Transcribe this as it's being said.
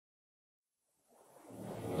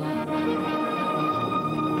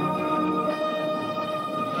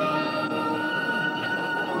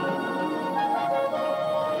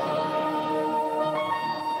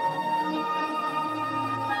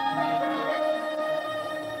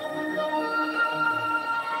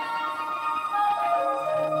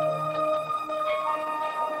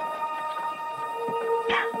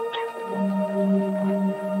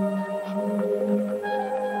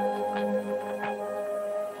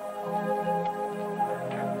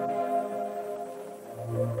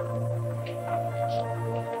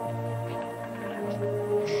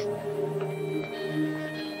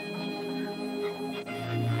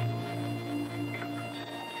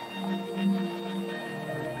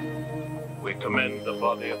we commend the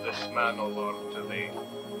body of this man, O Lord, to thee.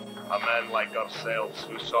 A man like ourselves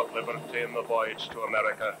who sought liberty in the voyage to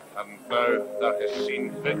America, and now thou hast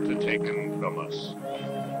seen fit to take him from us.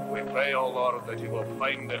 We pray, O Lord, that he will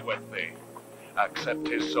find it with thee. Accept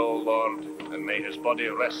his soul, Lord, and may his body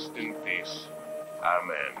rest in peace.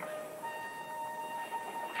 Amen.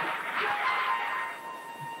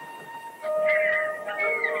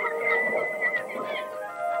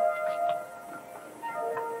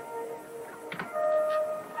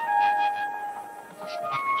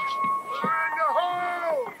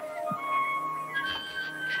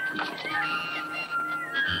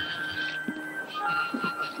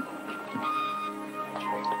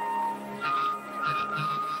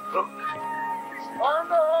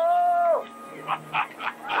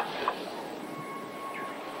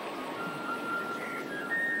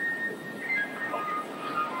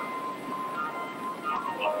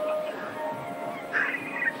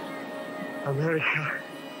 America.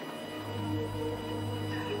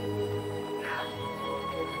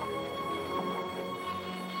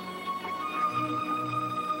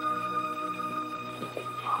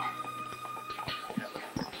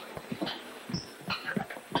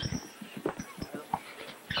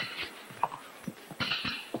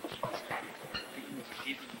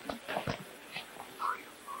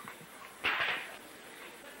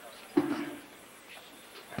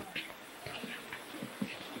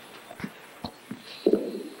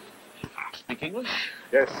 English?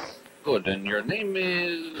 Yes. Good, and your name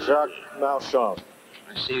is? Jacques Marchand.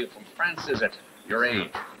 I see you from France, is it? Your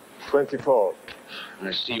age? 24.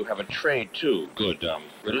 I see you have a trade, too. Good.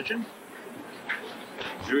 Religion?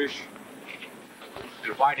 Jewish.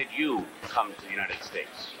 Why did you come to the United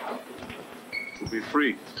States? To be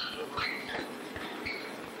free.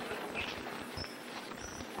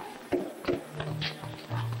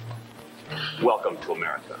 Welcome to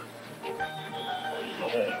America.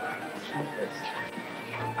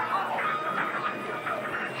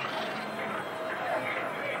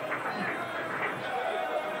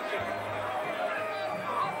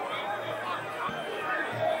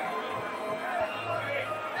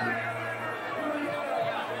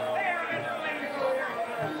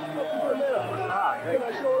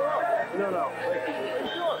 No.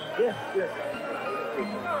 Yes.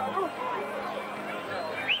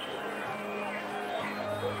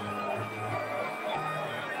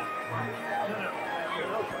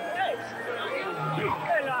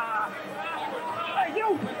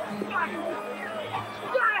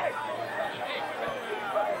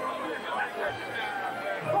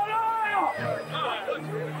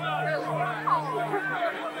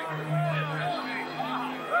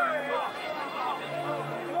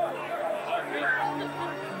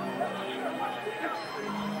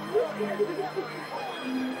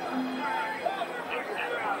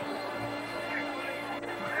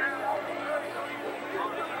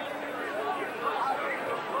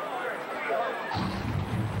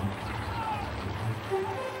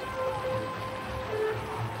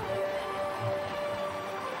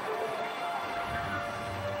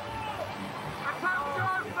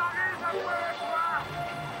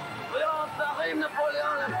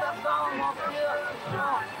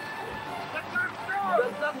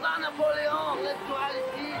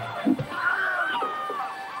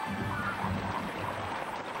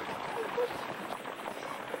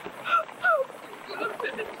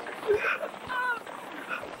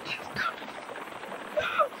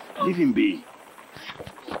 Leave him be.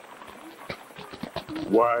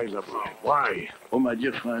 Why, Leblanc? Why? Oh, my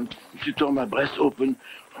dear friend, if you tore my breast open,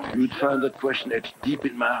 you'd find that question etched deep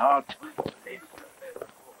in my heart.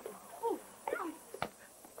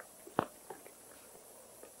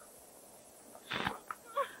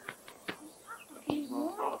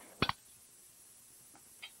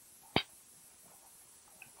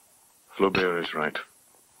 Flaubert is right.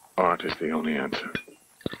 Art is the only answer.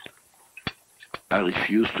 I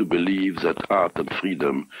refuse to believe that art and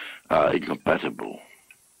freedom are incompatible.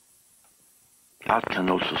 Art can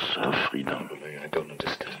also serve freedom. I don't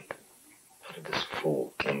understand. How did this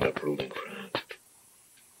fool end up ruling France?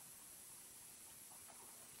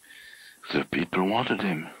 The people wanted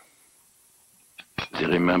him. They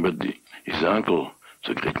remembered his uncle,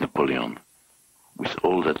 the great Napoleon, with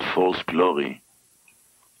all that false glory.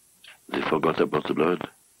 They forgot about the blood.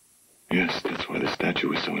 Yes, that's why the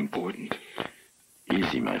statue is so important.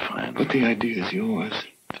 Easy, my friend. But the idea is yours.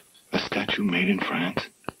 A statue made in France,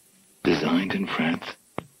 designed in France,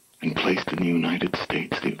 and placed in the United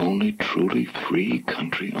States, the only truly free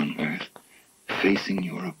country on earth, facing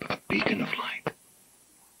Europe, a beacon of light.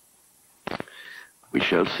 We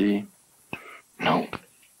shall see. No.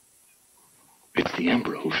 It's the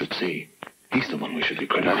Emperor who should see. He's the one we should be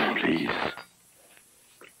critical of. Please.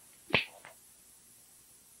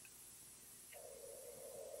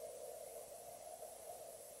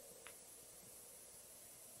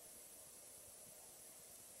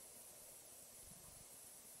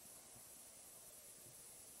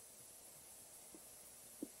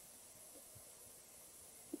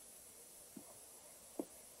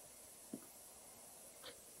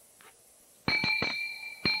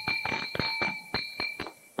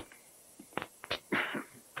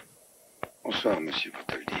 Bonsoir, Monsieur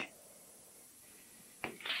Bartholdi.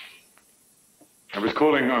 I was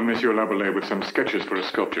calling on Monsieur Laboulaye with some sketches for a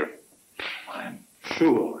sculpture. I'm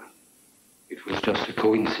sure it was just a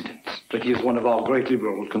coincidence, but he is one of our great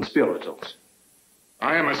liberal conspirators.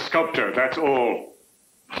 I am a sculptor, that's all.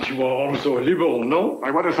 But you are also a liberal, no?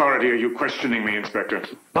 By what authority are you questioning me, Inspector?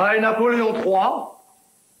 By Napoleon III.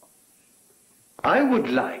 I would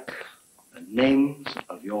like the names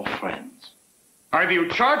of your friends. Either you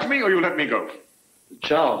charge me or you let me go. The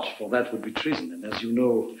charge for that would be treason, and as you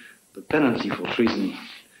know, the penalty for treason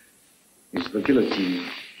is the guillotine.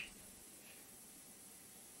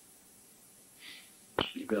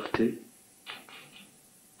 Liberté.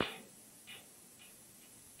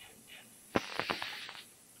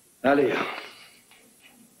 Allez.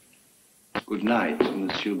 Good night,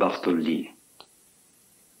 Monsieur Bartholdi.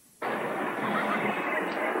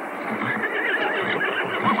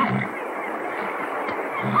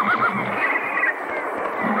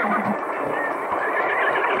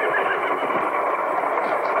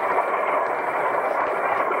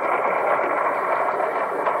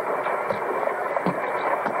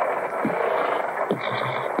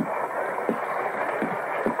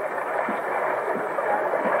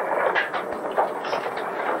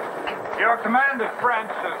 Your command of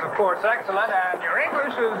French is, of course, excellent, and your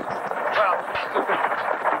English is, well, sufficient.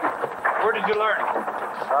 Where did you learn it?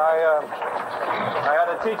 I had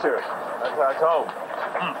a teacher at home.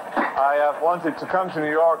 I wanted to come to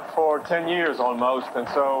New York for 10 years almost, and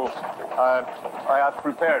so I have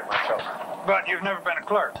prepared myself. But you've never been a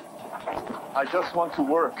clerk. I just want to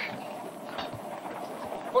work.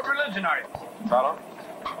 What religion are you? Pardon?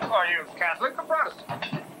 Are you Catholic or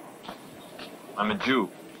Protestant? I'm a Jew.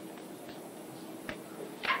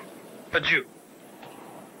 A Jew.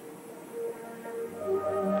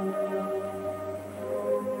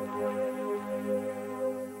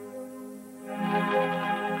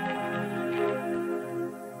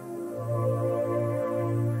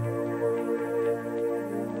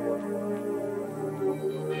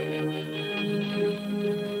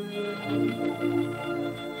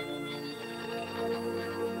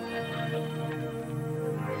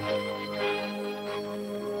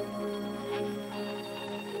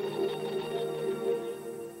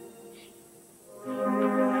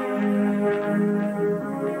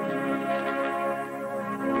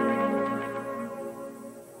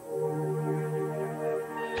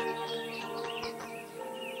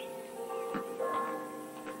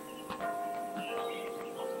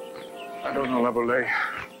 I don't know, Laboulaye.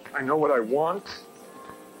 I know what I want.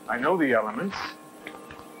 I know the elements.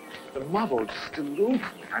 The model just eludes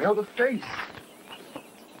me. I know the face.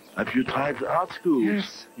 Have you tried the art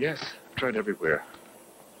schools? Yes. I've tried everywhere.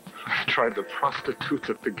 I've tried the prostitutes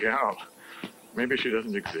at the Gal. Maybe she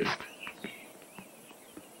doesn't exist.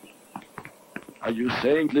 Are you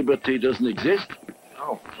saying liberty doesn't exist?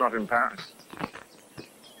 No, not in Paris.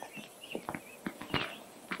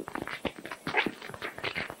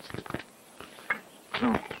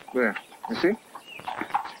 No, there. You see?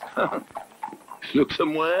 Look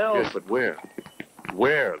somewhere else. Yes, but where?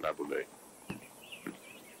 Where, Laboulaye?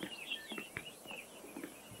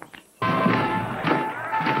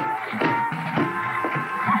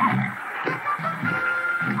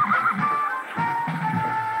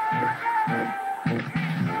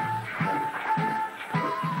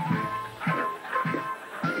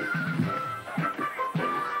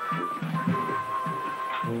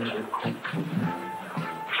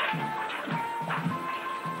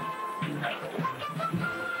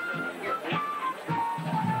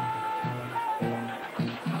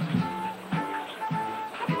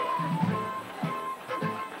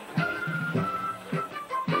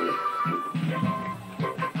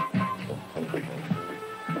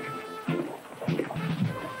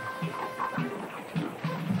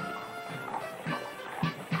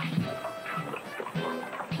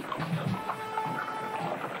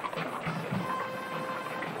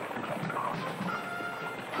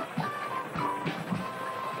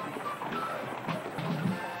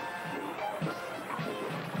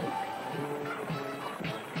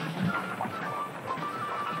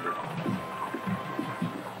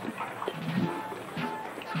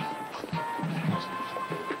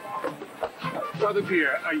 Father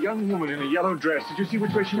Pierre, a young woman in a yellow dress. Did you see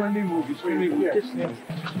which way she went? Move. Yes.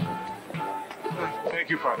 Thank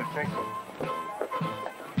you, Father. Thank you.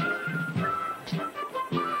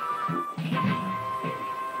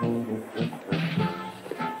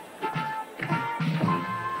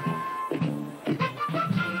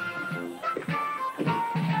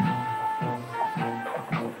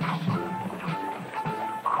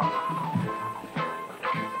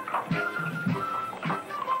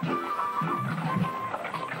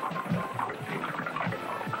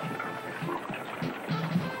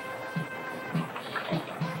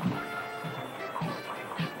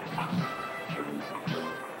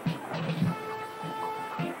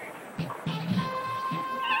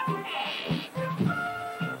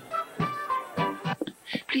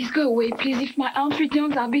 Please go away, please. If my aunt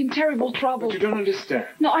returns, I'll be in terrible trouble. But you don't understand.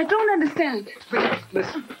 No, I don't understand.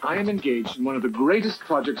 Listen, I am engaged in one of the greatest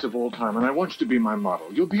projects of all time, and I want you to be my model.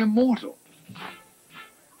 You'll be immortal.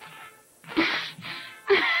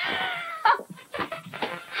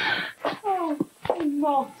 Oh,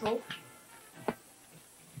 immortal.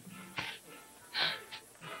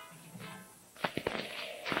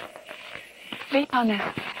 Be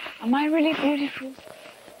honest. Am I really beautiful?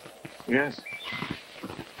 Yes.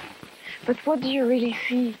 But what do you really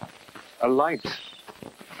see? A light.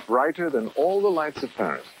 Brighter than all the lights of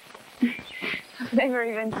Paris. I've never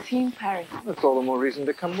even seen Paris. That's all the more reason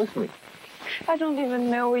to come with me. I don't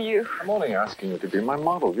even know you. I'm only asking you to be my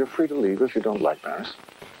model. You're free to leave if you don't like Paris.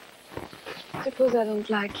 Suppose I don't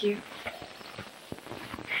like you.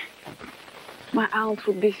 My aunt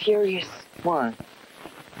would be furious. Why?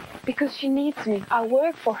 Because she needs me. I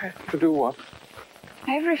work for her. To do what?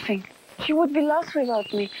 Everything. She would be lost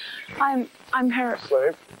without me. I'm her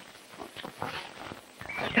slave.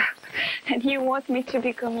 And you want me to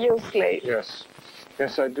become your slave? Yes.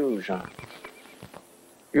 Yes, I do, Jean.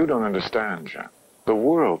 You don't understand, Jean. The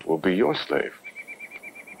world will be your slave.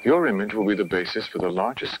 Your image will be the basis for the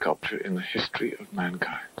largest sculpture in the history of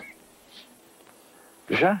mankind.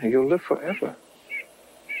 Jean, you'll live forever.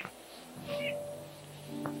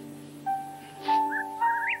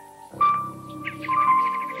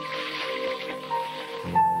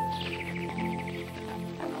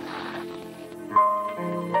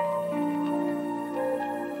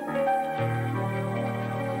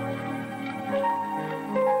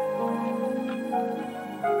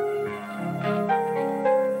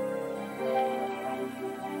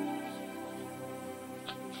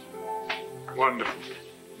 Wonderful.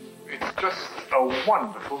 It's just a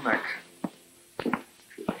wonderful neck.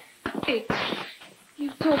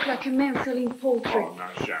 You talk like a man selling poultry. Oh, no,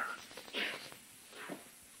 Jean.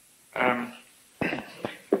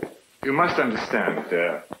 You must understand,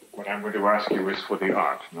 what I'm going to ask you is for the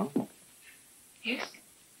art, no? Yes?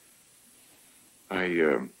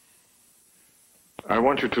 I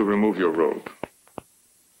want you to remove your robe.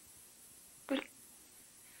 But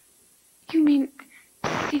you mean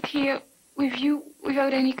sit here with you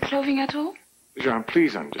without any clothing at all? Jean,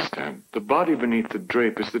 please understand. The body beneath the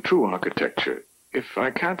drape is the true architecture. If I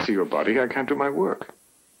can't see your body, I can't do my work.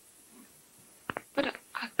 But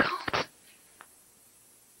I can't.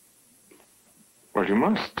 Well, you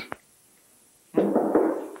must.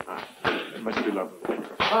 It must be lovely.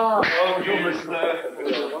 Ah, bonjour, monsieur.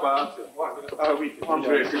 Ah oui.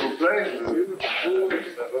 Entrez, s'il vous plaît.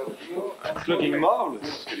 It's looking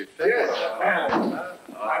marvelous. Yes,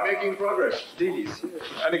 I'm making progress. Delicious.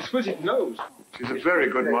 An exquisite nose. She's a very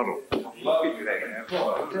good model.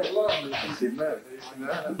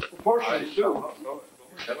 Proportions, too.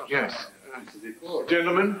 Yes.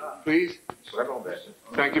 Gentlemen, please.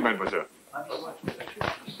 Thank you, mademoiselle.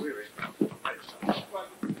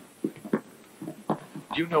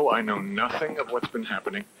 Do you know I know nothing of what's been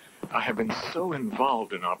happening? I have been so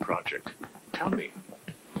involved in our project. Tell me.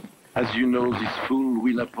 As you know, this fool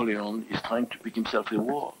Louis Napoleon is trying to pick himself a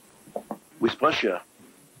war with Prussia.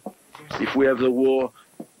 If we have the war,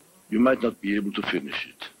 you might not be able to finish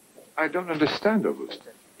it. I don't understand, Auguste.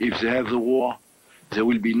 If they have the war, there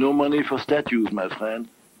will be no money for statues, my friend.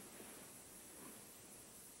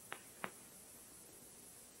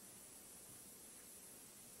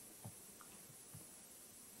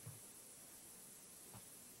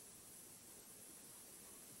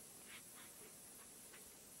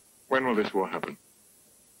 When will this war happen?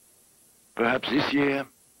 Perhaps this year,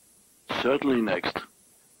 certainly next.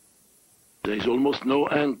 There is almost no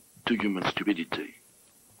end to human stupidity.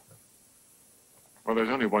 Well, there's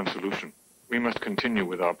only one solution. We must continue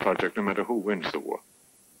with our project no matter who wins the war.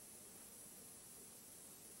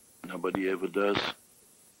 Nobody ever does.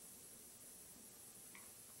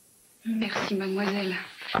 Merci, mademoiselle.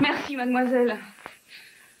 Merci, mademoiselle.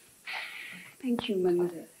 Thank you,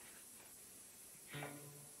 mademoiselle.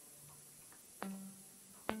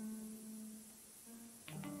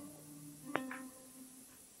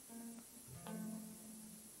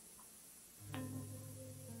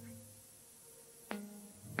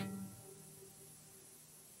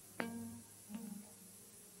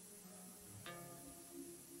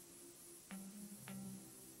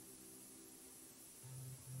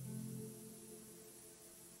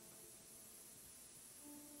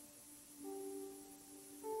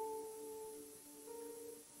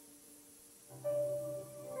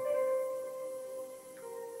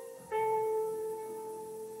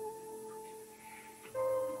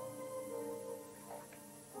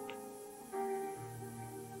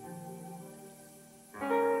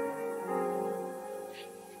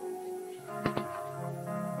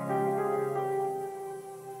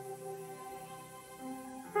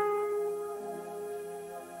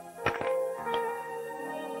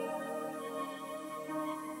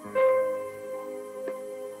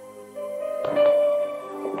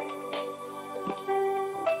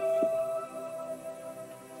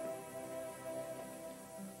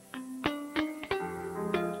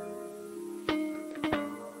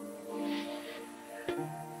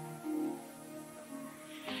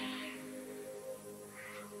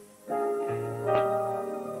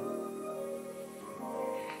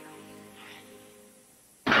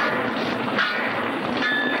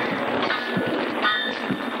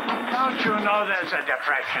 Don't you know there's a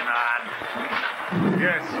depression on?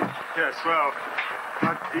 Yes, yes, well,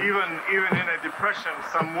 but even in a depression,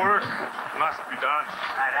 some work must be done.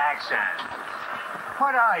 That accent.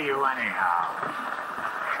 What are you, anyhow?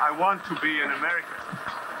 I want to be an American.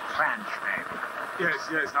 French, maybe.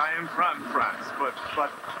 Yes, I am from France, but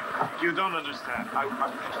you don't understand.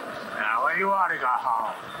 Now, well, you ought to go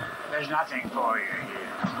home. There's nothing for you here.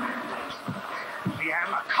 We have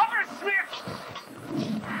a cover smith!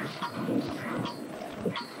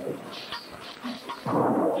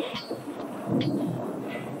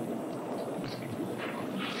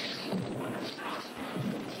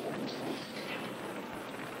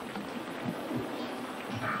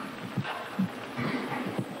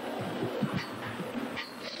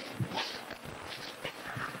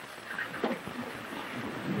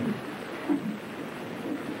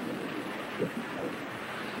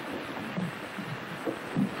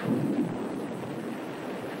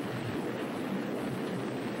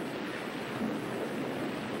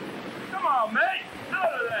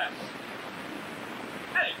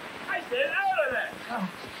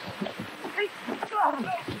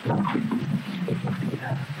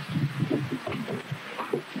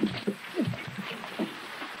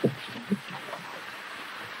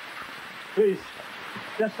 Please,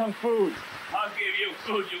 just some food. I'll give you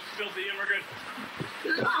food, you filthy immigrant.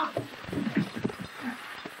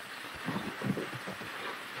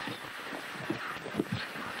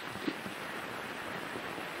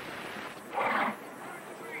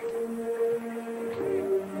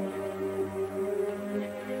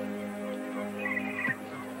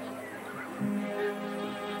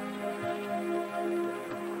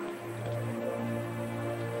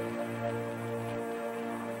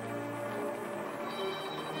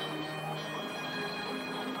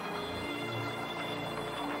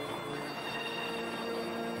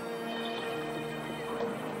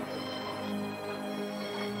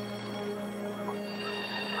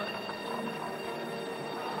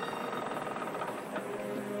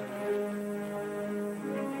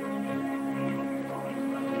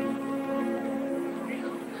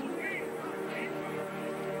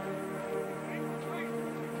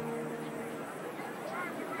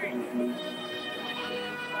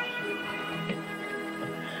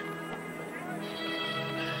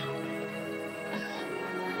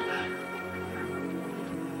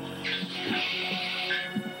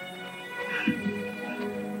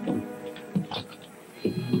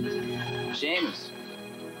 James.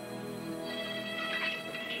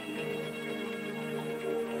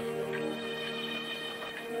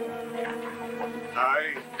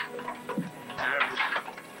 I am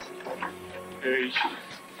a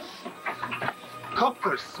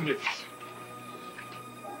coppersmith.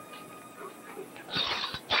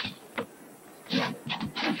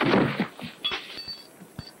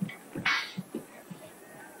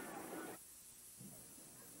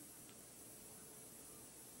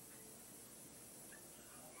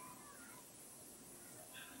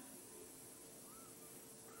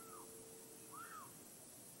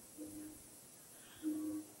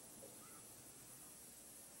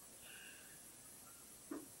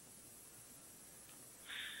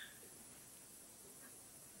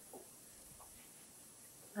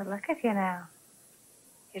 Well, look at you now.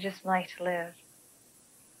 You just might live.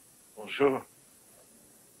 Bonjour.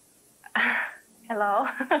 Hello.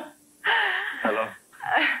 Hello.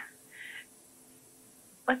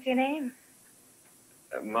 What's your name?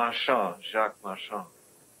 Marchand, Jacques Marchand.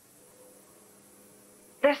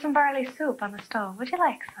 There's some barley soup on the stove. Would you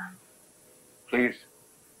like some? Please.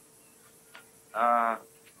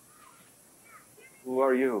 Who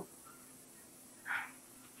are you?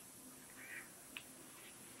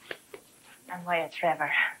 I'm Maya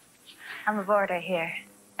Trevor. I'm a boarder here,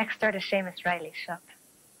 next door to Seamus Riley's shop.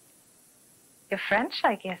 You're French,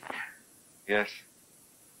 I guess. Yes.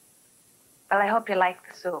 Well, I hope you like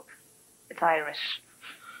the soup. It's Irish.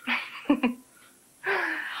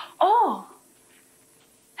 Oh!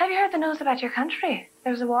 Have you heard the news about your country?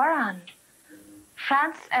 There's a war on.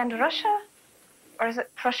 France and Russia? Or is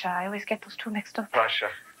it Prussia? I always get those two mixed up. Prussia.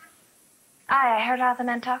 Aye, I heard all the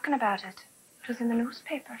men talking about it. It was in the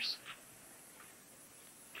newspapers.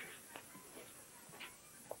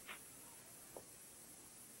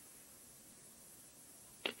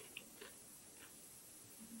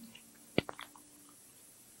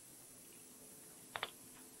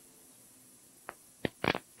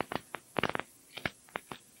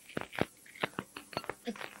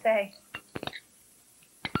 What's it say?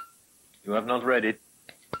 You have not read it?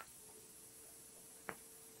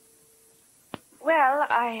 Well,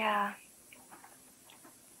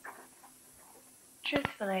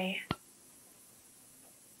 truthfully,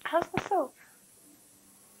 how's the soup?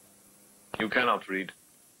 You cannot read.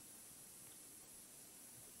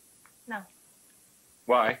 No.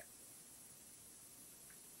 Why?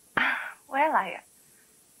 Well,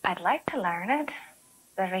 I'd like to learn it,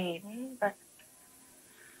 the reading, but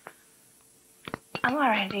I'm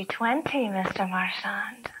already 20, Mr.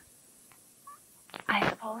 Marchand. I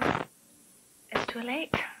suppose it's too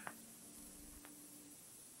late.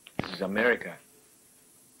 This is America.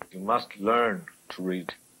 You must learn to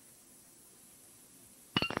read.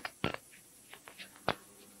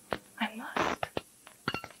 I must.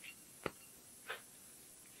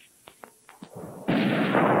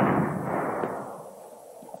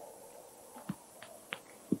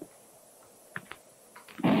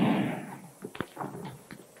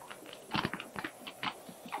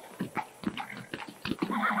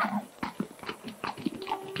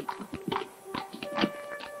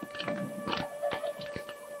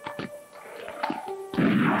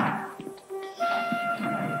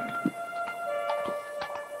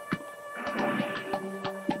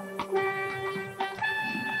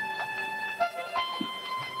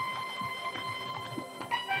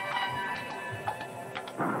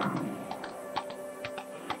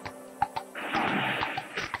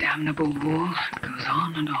 Damnable war. It goes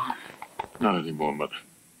on and on. Not anymore, Mother.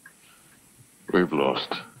 We've lost.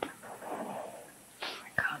 I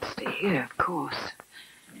can't stay here, of course.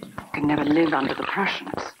 I could never live under the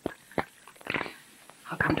Prussians.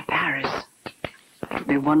 I'll come to Paris. It'll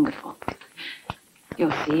be wonderful.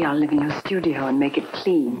 You'll see, I'll live in your studio and make it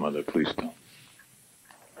clean. Mother, please don't.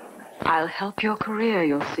 I'll help your career,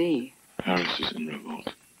 you'll see. Paris is in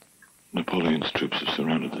revolt. Napoleon's troops have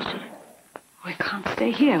surrounded the city. We can't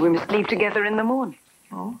stay here. We must leave together in the morning.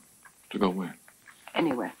 Oh? To go where?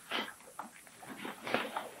 Anywhere.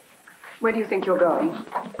 Where do you think you're going?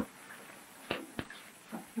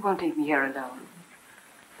 You won't leave me here alone.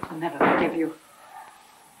 I'll never forgive you.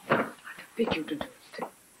 I forbid you to do it.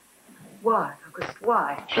 Why, August?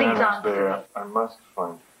 Why? Please answer me. I must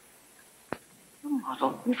find. A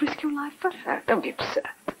model. You risk your life for her. Don't be absurd.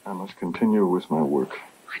 I must continue with my work.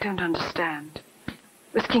 I don't understand.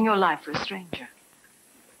 Risking your life for a stranger.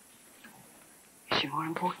 Is she more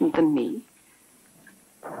important than me?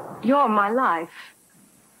 You're my life.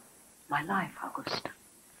 My life, August.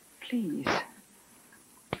 Please.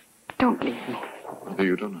 Don't leave me. Mother,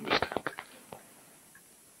 you don't understand.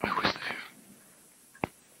 I was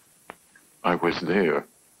there. I was there.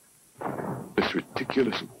 This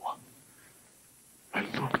ridiculous war. I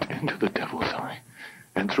looked into the devil's eye,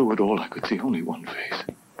 and through it all I could see only one face.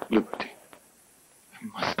 Liberty. I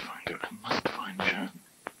must find her. I must find Jeanne.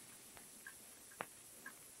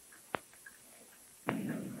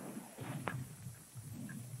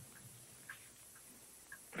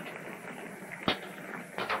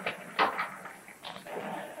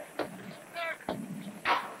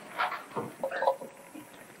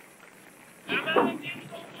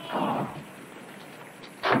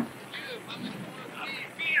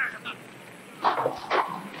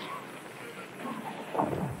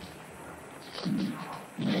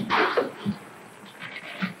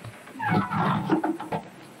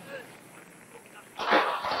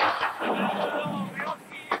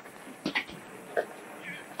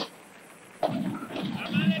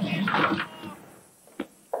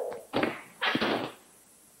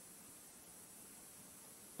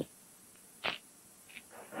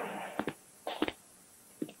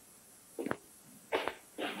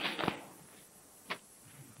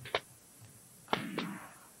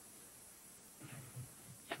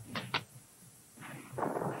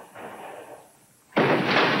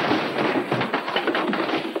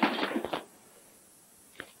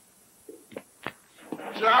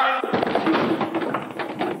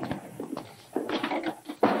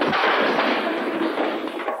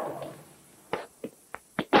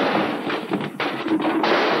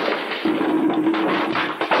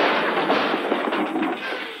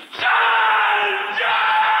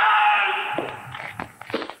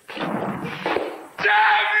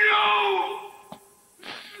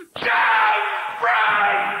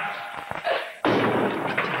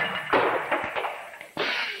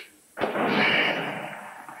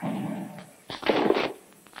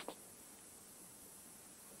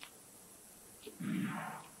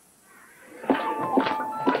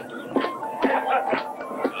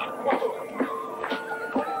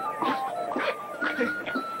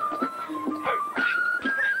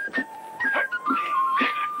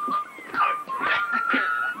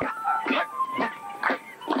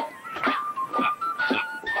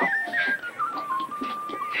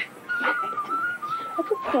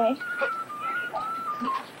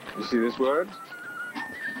 You see this word?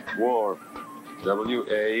 War.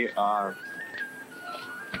 W-A-R.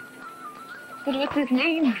 But what's his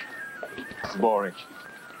name? It's boring.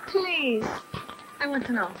 Please. I want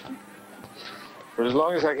to know. For as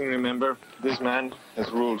long as I can remember, this man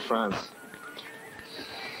has ruled France.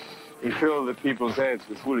 He filled the people's heads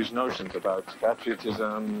with foolish notions about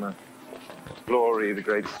patriotism, glory, the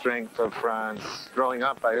great strength of France. Growing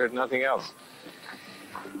up, I heard nothing else.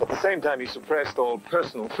 At the same time, he suppressed all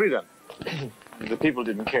personal freedom. The people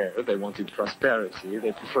didn't care. They wanted prosperity.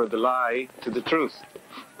 They preferred the lie to the truth.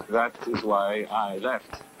 That is why I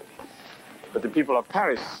left. But the people of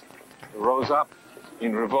Paris rose up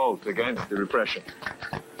in revolt against the repression.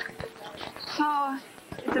 So,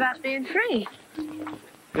 it's about being free.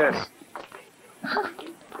 Yes.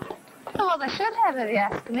 Oh, they should have it, if you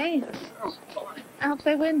ask me. I hope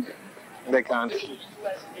they win. They can't.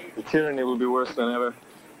 The tyranny will be worse than ever.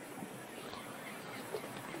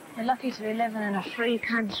 You're lucky to be living in a free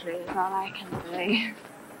country, is all I can say.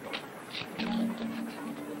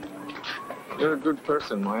 You're a good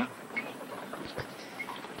person, Moya.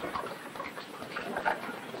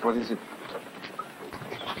 What is it?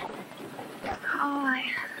 Oh,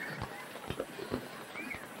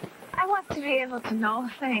 I want to be able to know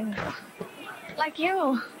things. Like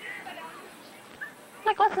you.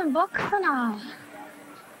 Like what's in books and all.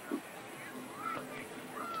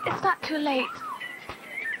 It's not too late,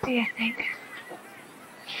 do you think?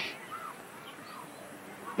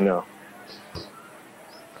 No.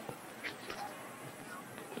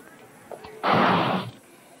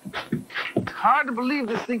 Hard to believe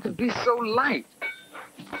this thing could be so light.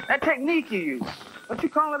 That technique you use, what you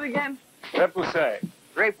call it again? Repoussé.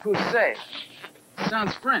 Repoussé.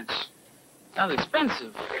 Sounds French. Sounds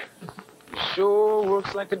expensive. It sure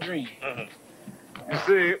works like a dream. You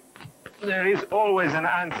see, there is always an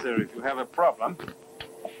answer if you have a problem.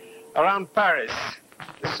 Around Paris,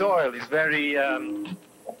 the soil is very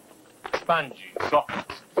spongy,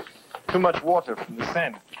 soft. Too much water from the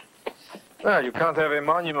Seine. Well, you can't have a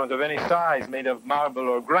monument of any size made of marble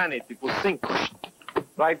or granite. It will sink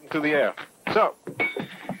right into the air. So,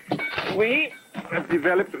 we have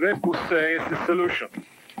developed repoussé as the solution.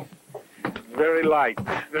 Very light,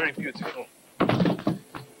 very beautiful.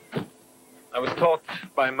 I was taught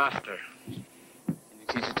by a master. Can you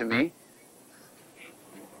teach it to me?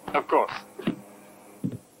 Of course.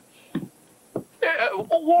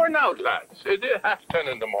 Worn out, lads. It is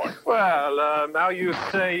 10:30 in the morning. Well, now you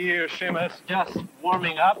say here, Seamus, just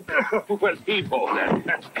warming up. Well, people, then.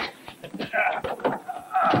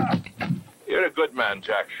 You're a good man,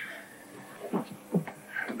 Jack.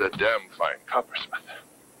 The damn fine coppersmith.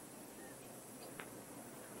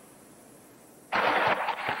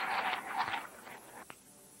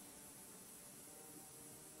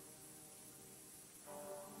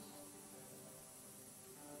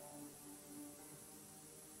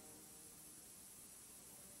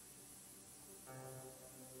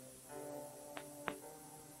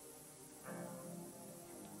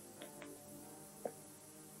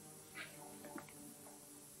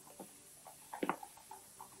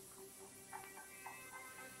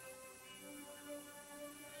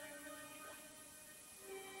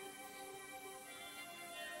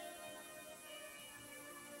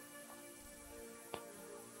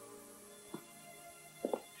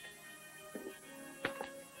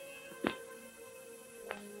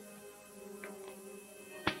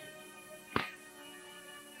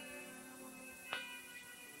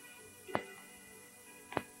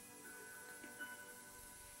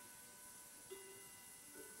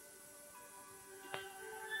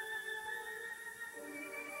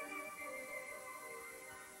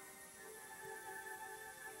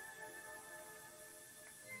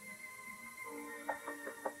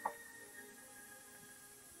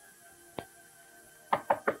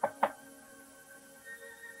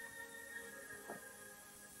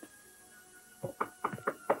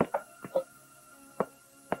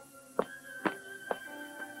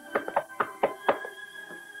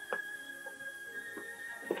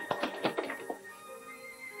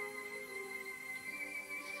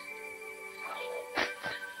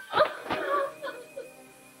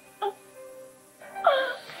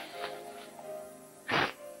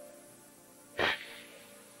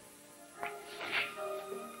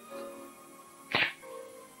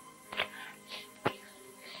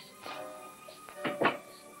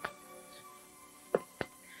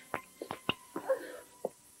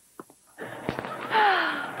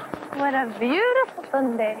 What a beautiful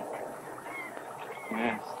Sunday.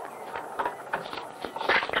 Yes.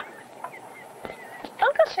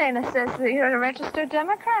 Uncle Seamus says that you're a registered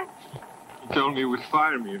Democrat. He told me he would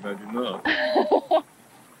fire me if I did not.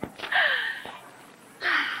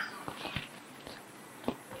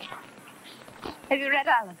 Have you read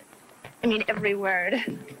all of it? I mean, every word.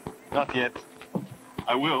 Not yet.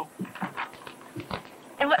 I will.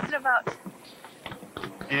 And what's it about?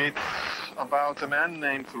 It's about a man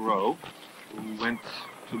named Thoreau who went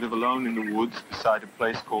to live alone in the woods beside a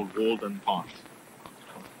place called Walden Pond.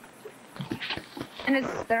 And is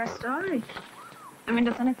there a story? I mean,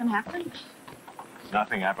 does anything happen?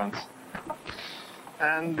 Nothing happens.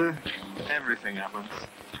 And everything happens.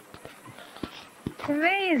 It's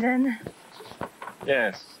amazing.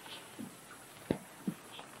 Yes.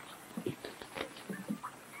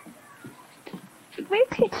 Will you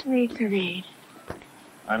teach me to read?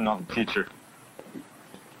 I'm not a teacher.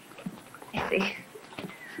 I see.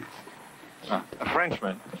 A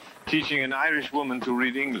Frenchman teaching an Irish woman to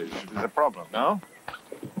read English is a problem, no?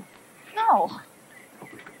 No.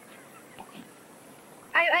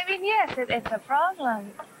 I mean, yes, it's a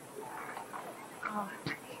problem. Oh,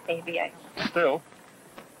 maybe I... Still,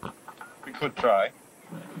 we could try.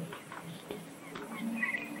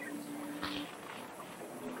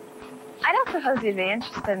 I don't suppose you'd be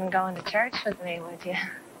interested in going to church with me, would you?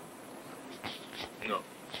 No.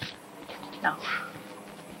 No.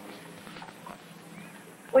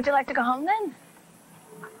 Would you like to go home, then?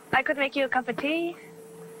 I could make you a cup of tea.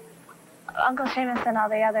 Uncle Seamus and all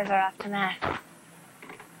the others are off to Mass.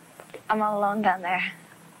 I'm all alone down there.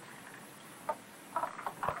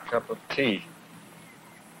 Cup of tea.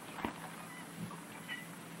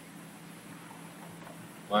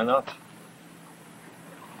 Why not?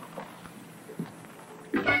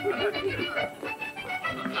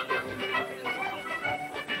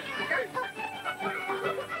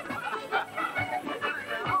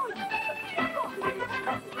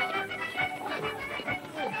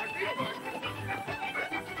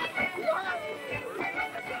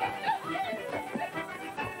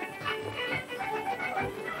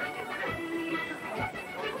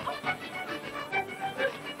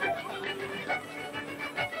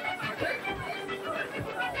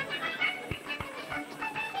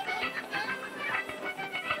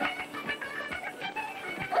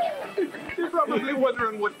 You're probably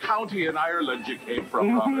wondering what county in Ireland you came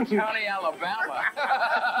from, Robert. County, Alabama.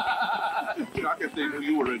 Chuck, if they knew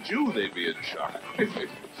you were a Jew, they'd be in shock.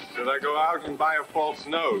 Should I go out and buy a false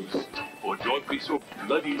nose? Oh, don't be so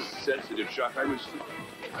bloody sensitive, Chuck. I was...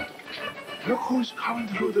 Look who's coming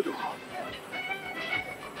through the door.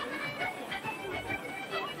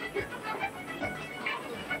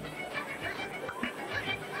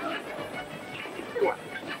 Go on.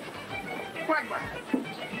 Quagmire.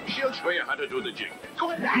 She'll show you how to do the jig.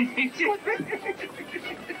 Go on, lad. Go on.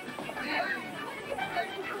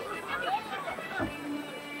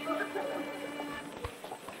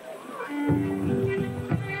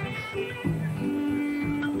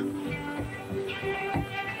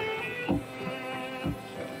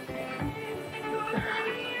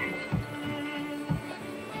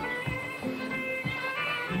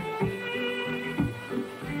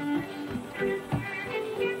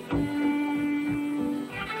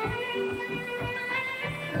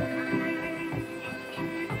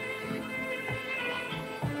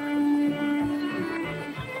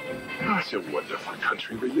 Oh, it's a wonderful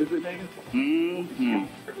country we live in, ain't it? Mm-hmm.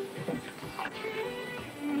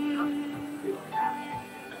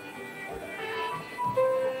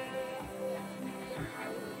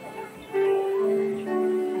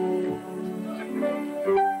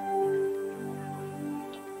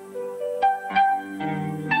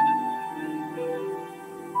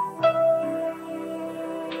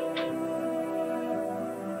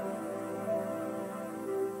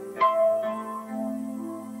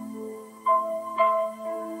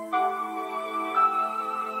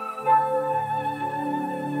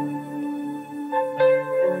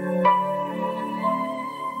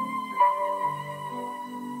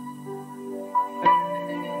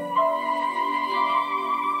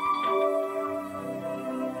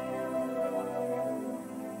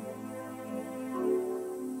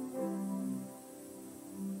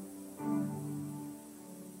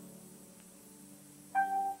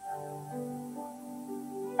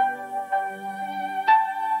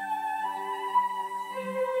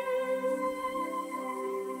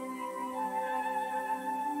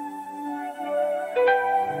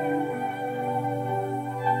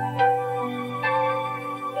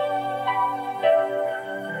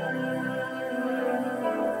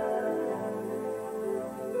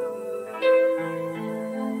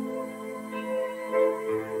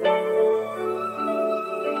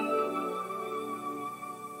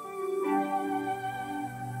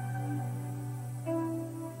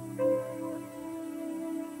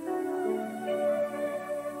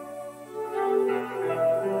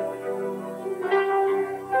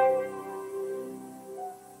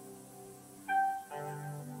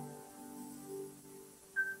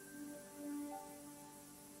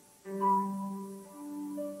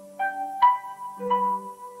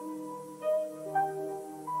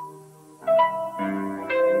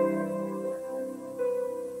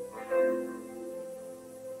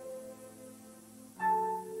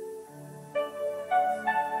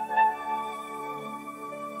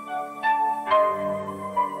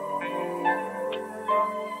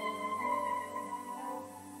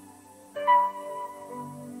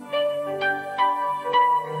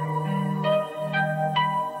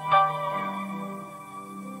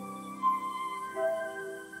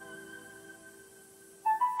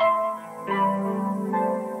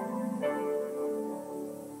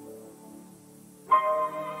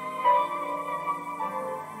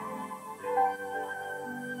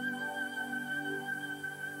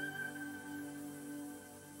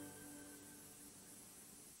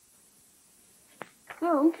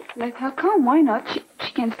 So, let her come. Why not?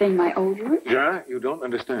 She can stay in my old room. Jean, you don't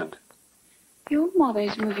understand. Your mother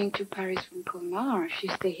is moving to Paris from Colmar. She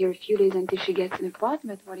stay here a few days until she gets an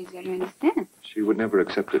apartment. What is there to understand? She would never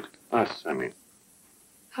accept it. Us, I mean.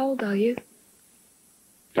 How old are you?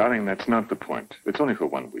 Darling, that's not the point. It's only for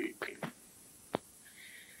 1 week.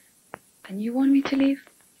 And you want me to leave?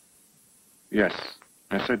 Yes.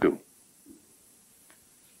 Yes, I do.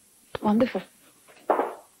 Wonderful.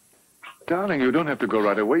 Darling, you don't have to go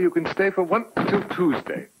right away. You can stay for till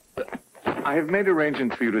Tuesday. I have made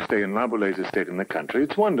arrangements for you to stay in La Boulet's estate in the country.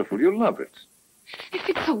 It's wonderful. You'll love it. If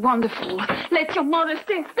it's so wonderful, let your mother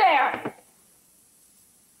stay there.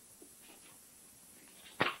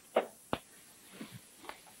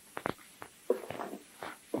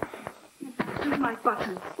 My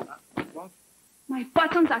buttons. What? My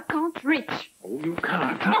buttons I can't reach. Oh, you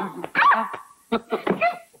can't.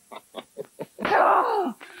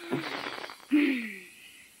 Oh.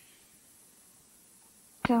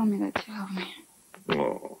 Tell me that you love me.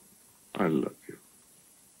 Oh, I love you.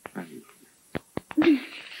 I love you.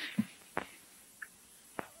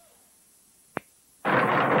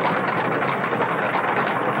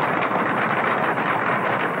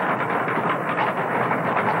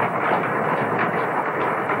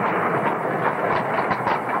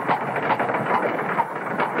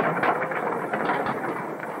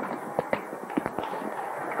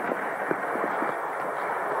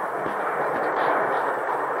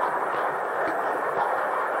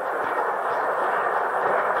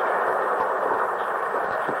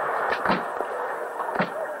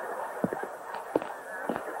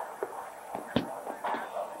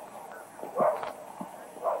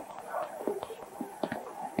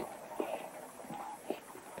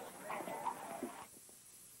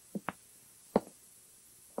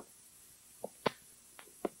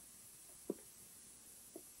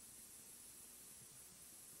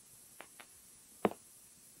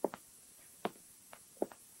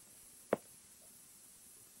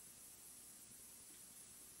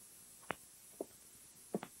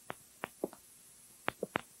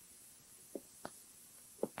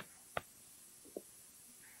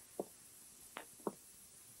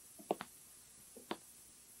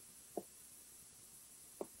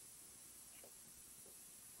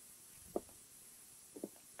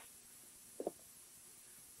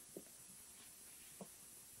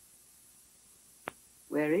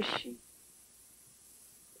 Where is she?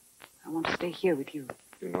 I want to stay here with you.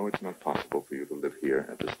 You know it's not possible for you to live here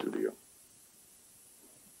at the studio.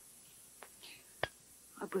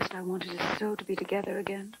 August, I wanted us so to be together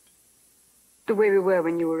again. The way we were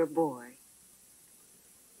when you were a boy.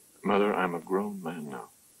 Mother, I'm a grown man now.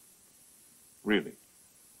 Really.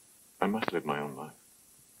 I must live my own life.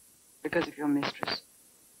 Because of your mistress.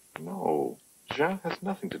 No. Jean has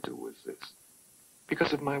nothing to do with this.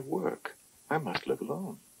 Because of my work. I must live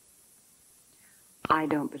alone. I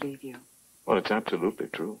don't believe you. Well, it's absolutely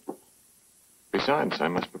true. Besides, I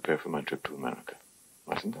must prepare for my trip to America.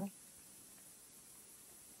 Mustn't I?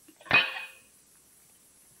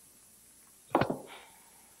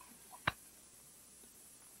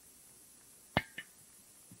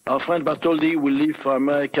 Our friend Bartholdi will leave for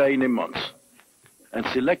America in a month and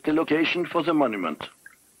select a location for the monument.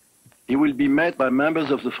 He will be met by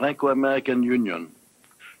members of the Franco-American Union,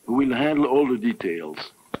 who will handle all the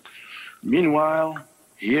details. Meanwhile,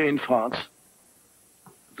 here in France,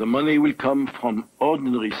 the money will come from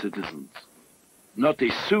ordinary citizens, not a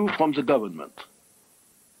sou from the government.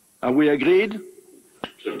 Are we agreed?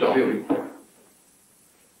 To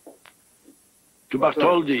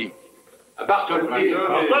Bartholdi. Bartholdi.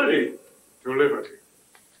 Bartholdi. To liberty.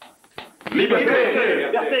 Liberté.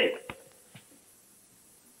 Liberté.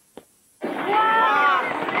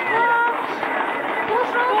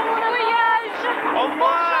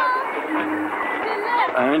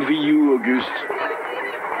 I envy you, Auguste.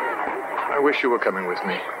 I wish you were coming with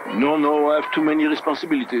me. No, I have too many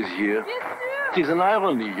responsibilities here. It is an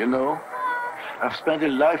irony, you know. I've spent a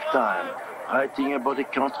lifetime writing about a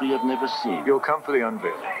country I've never seen. You'll come for the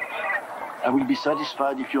unveiling. I will be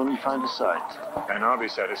satisfied if you only find a site. And I'll be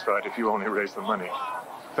satisfied if you only raise the money.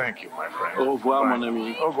 Thank you, my friend. Au revoir, Bye. mon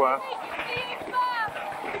ami. Au revoir.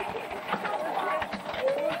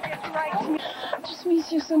 I just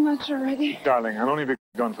miss you so much already. Darling, I'll only be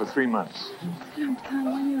gone for 3 months. Long time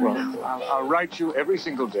when you're around. Well, I'll write you every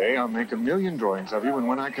single day. I'll make 1,000,000 drawings of you, and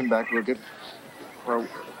when I come back, we'll get... Well...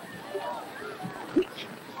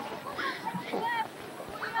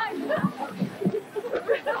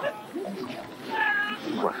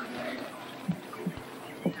 Well...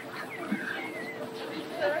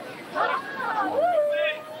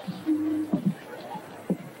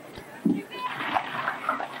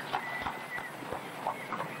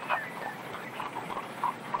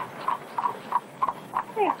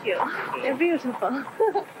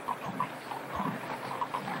 wonderful.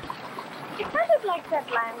 You kind of like that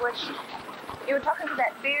language. You were talking to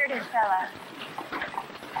that bearded fella.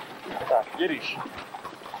 Yiddish.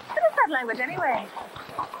 What is that language anyway?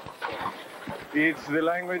 It's the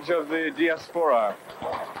language of the diaspora.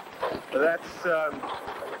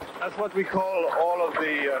 That's what we call all of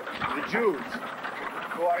the Jews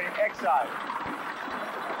who are in exile.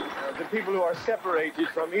 The people who are separated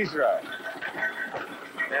from Israel.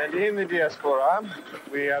 And in the diaspora,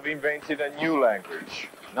 we have invented a new language.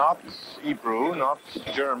 Not Hebrew, not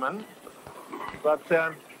German, but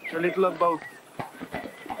a little of both.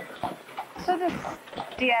 So this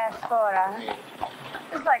diaspora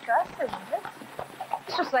is like us, isn't it?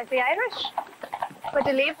 It's just like the Irish. But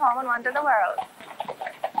they leave home and wander the world.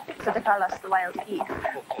 So they call us the Wild Geese.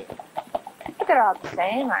 But they're all the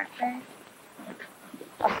same, aren't they?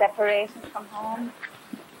 Are separated from home.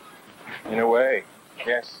 In a way,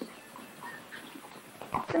 yes.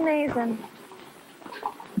 It's amazing.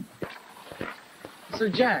 So,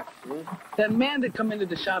 Jack, that man that come into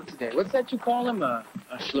the shop today, what's that you call him? A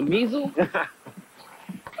schlemizel?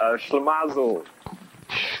 Schlemazel.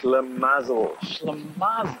 Schlemazel.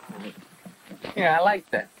 Schlemazel. Yeah, I like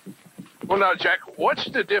that. Well, now, Jack, what's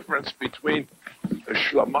the difference between a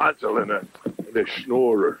schlemazel and a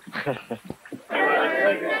schnorrer?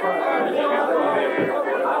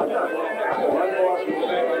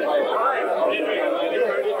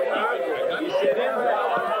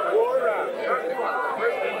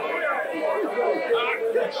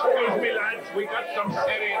 Excuse me, lads, we got some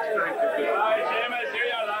serious drink to do.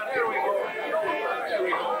 Here we go. Here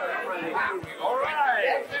we go. All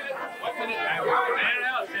right. What's in it?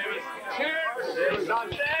 Cheers. Cheers.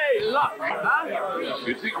 Luck, huh?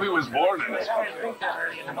 You think we was born in this country?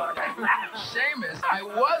 Seamus, I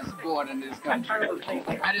was born in this country.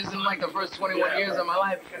 I just didn't like the first 21 years of my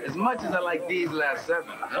life as much as I like these last 7.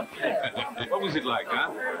 Huh? What was it like,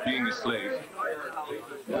 huh? Being a slave?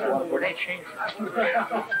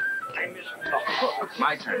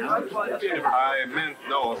 My turn, huh? I meant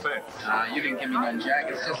no offense. You didn't give me none, Jack.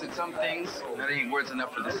 It's just that some things, that ain't words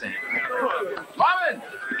enough for the same. Marvin!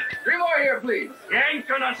 3 more here, please. You ain't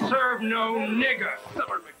gonna serve no nigger.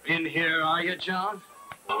 In here, are you, John?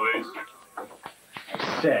 Boys.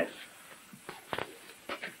 I said,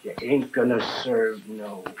 you ain't gonna serve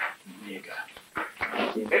no nigger.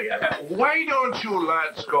 Why don't you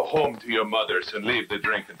lads go home to your mothers and leave the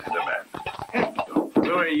drinking to the men?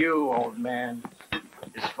 Who are you, old man?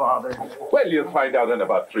 His father? Well, you'll find out in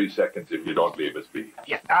about 3 seconds if you don't leave us be.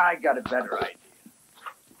 Yeah, I got a better idea.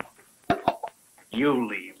 You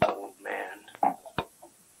leave, old man,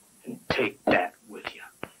 and take that with you.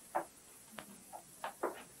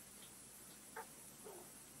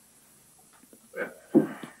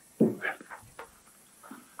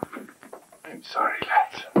 I'm sorry,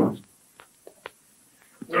 lads.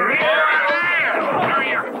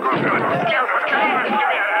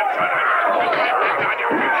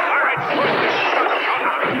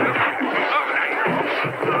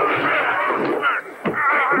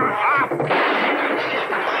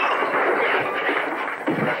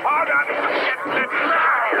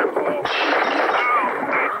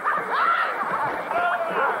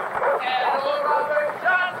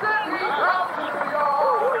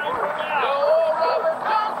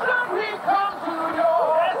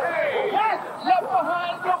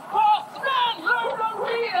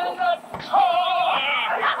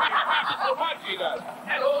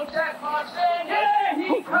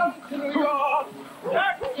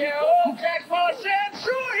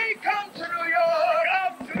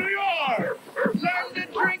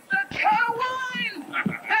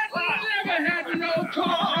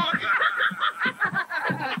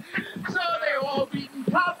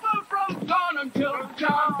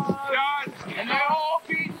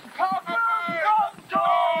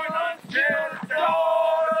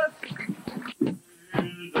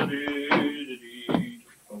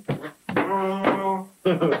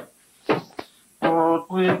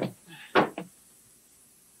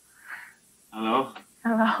 Hello?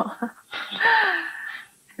 Hello.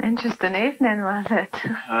 Interesting evening, was it?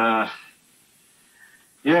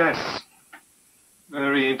 Yes.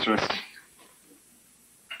 Very interesting.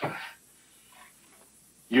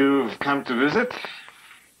 You've come to visit?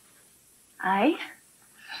 Aye.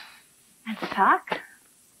 And to talk?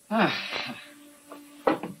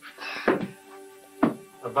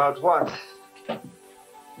 About what?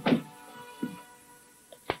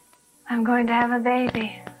 I'm going to have a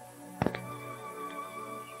baby.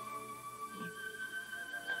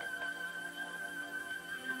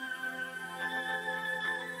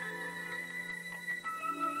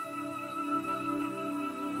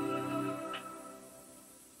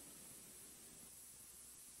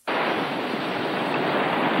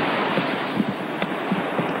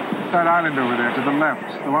 that island over there to the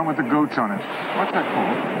left? The one with the goats on it. What's that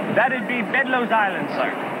called? That'd be Bedloe's Island,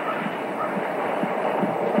 sir.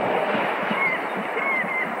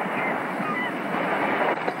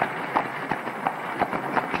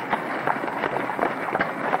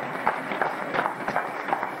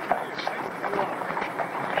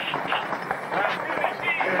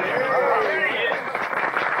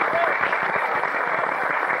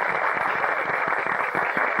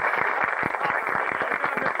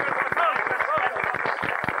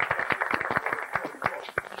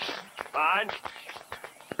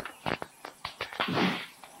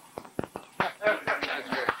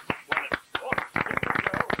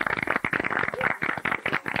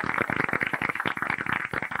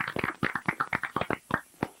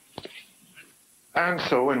 And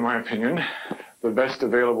so, in my opinion, the best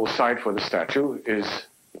available site for the statue is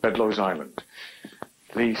Bedloe's Island.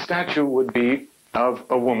 The statue would be of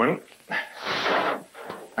a woman,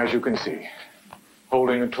 as you can see,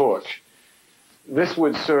 holding a torch. This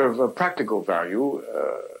would serve a practical value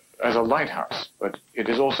as a lighthouse, but it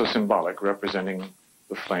is also symbolic, representing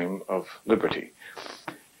the flame of liberty.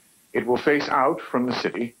 It will face out from the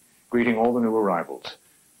city, greeting all the new arrivals,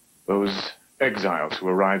 those exiles who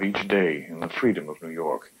arrive each day in the freedom of New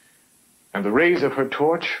York. And the rays of her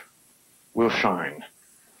torch will shine,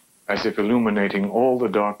 as if illuminating all the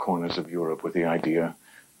dark corners of Europe with the idea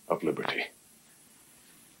of liberty.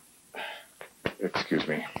 Excuse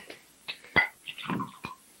me.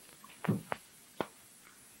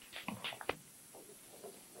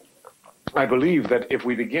 I believe that if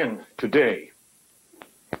we begin today,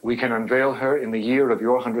 we can unveil her in the year of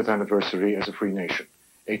your 100th anniversary as a free nation,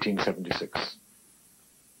 1876.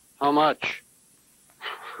 How much?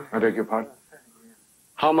 I beg your pardon?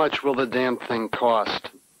 How much will the damn thing cost?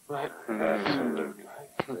 Well,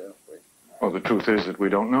 the truth is that we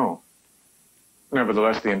don't know.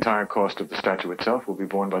 Nevertheless, the entire cost of the statue itself will be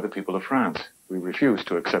borne by the people of France. We refuse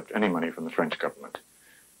to accept any money from the French government.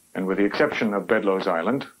 And with the exception of Bedloe's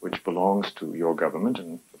Island, which belongs to your government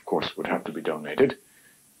and, of course, would have to be donated,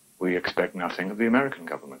 we expect nothing of the American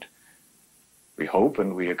government. We hope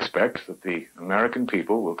and we expect that the American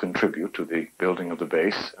people will contribute to the building of the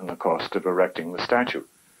base and the cost of erecting the statue,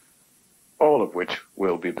 all of which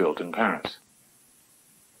will be built in Paris.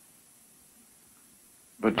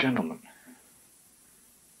 But, gentlemen,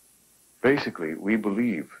 basically, we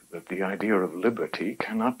believe that the idea of liberty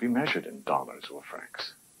cannot be measured in dollars or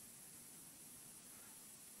francs.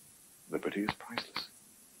 Liberty is priceless.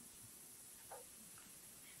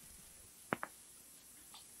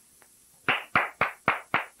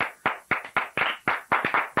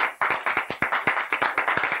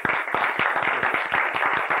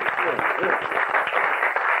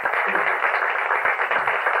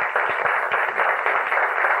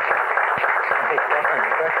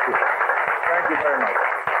 Thank you very much.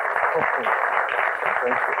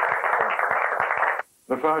 Thank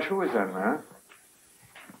you. Lafarge, who is that man?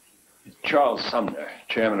 Charles Sumner,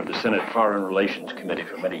 chairman of the Senate Foreign Relations Committee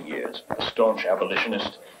for many years, a staunch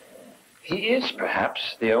abolitionist. He is,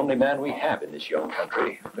 perhaps, the only man we have in this young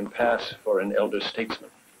country who can pass for an elder statesman.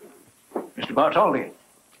 Mr. Bartholdi,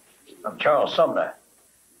 I'm Charles Sumner.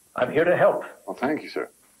 I'm here to help. Well, thank you, sir.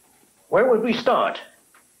 Where would we start?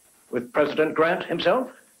 With President Grant himself?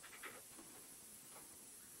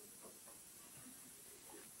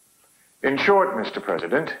 In short, Mr.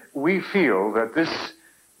 President, we feel that this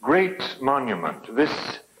great monument,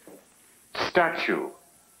 this statue,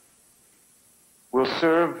 will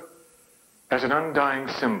serve as an undying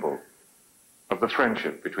symbol of the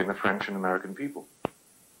friendship between the French and American people.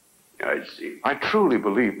 I see. I truly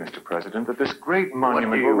believe, Mr. President, that this great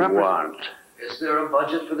monument will represent... What do you want? Is there a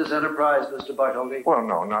budget for this enterprise, Mr. Bartholdi? Well,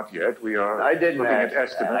 no, not yet. We are looking at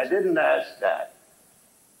estimates. I didn't ask that.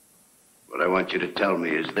 What I want you to tell me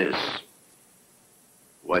is this.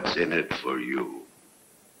 What's in it for you?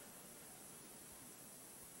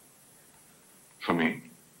 For me?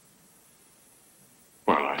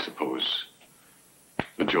 Well, I suppose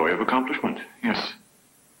the joy of accomplishment, yes.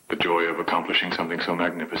 The joy of accomplishing something so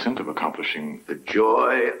magnificent, of accomplishing... The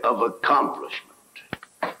joy of accomplishment.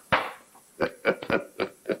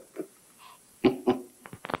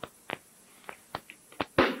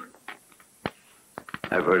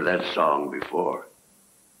 I've heard that song before.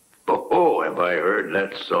 Oh, have I heard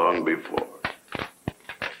that song before.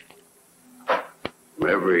 From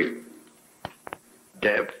every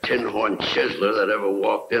damn tin-horn chiseler that ever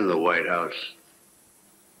walked in the White House.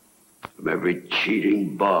 From every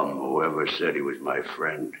cheating bum who ever said he was my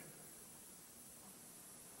friend.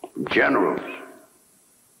 From generals,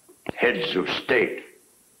 heads of state.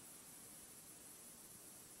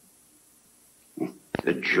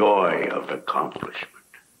 the joy of accomplishment.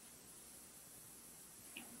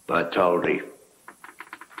 Bartoldi,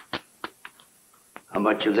 how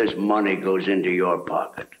much of this money goes into your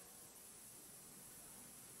pocket?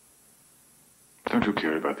 Don't you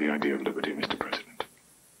care about the idea of liberty, Mr. President?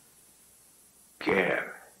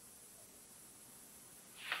 Care?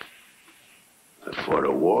 I fought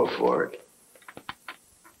a war for it.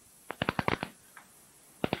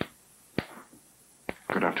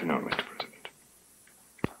 Good afternoon, Mr. President.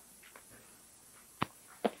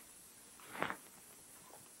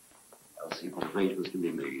 I'll see what arrangements can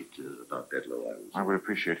be made about Bedloe Island. I would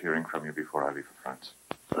appreciate hearing from you before I leave for France.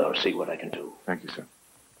 I'll see what I can do. Thank you, sir.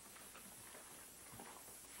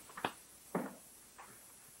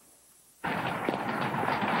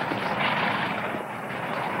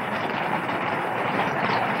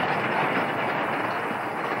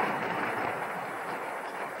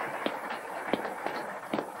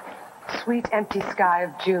 Sweet empty sky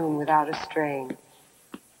of June without a strain.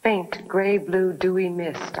 Faint gray blue dewy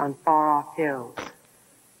mist on far off hills.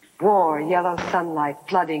 War yellow sunlight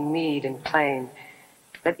flooding mead and plain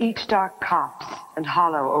that each dark copse and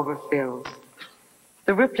hollow overfills.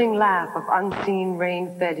 The rippling laugh of unseen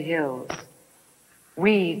rain-fed hills.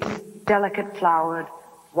 Weeds delicate flowered,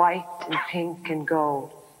 white and pink and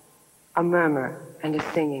gold. A murmur and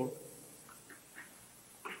a singing.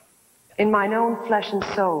 In mine own flesh and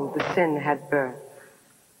soul the sin had birth.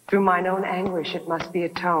 Through mine own anguish it must be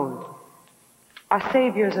atoned. Our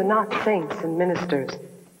saviors are not saints and ministers,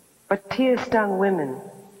 but tear-stung women,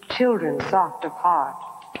 children soft of heart,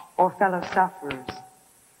 or fellow sufferers,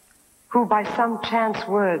 who by some chance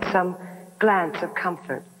word, some glance of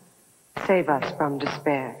comfort, save us from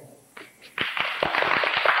despair.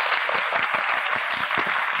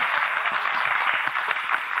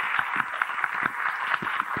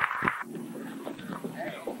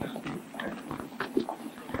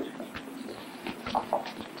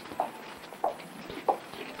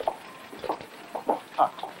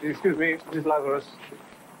 Excuse me, Miss Lazarus.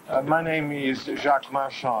 My name is Jacques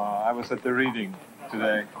Marchand. I was at the reading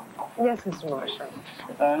today. Yes, Mr. Marshall.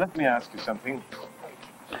 Let me ask you something.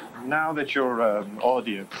 Now that your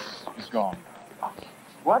audience is gone,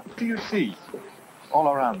 what do you see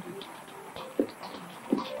all around you?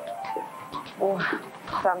 Oh,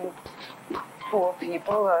 some poor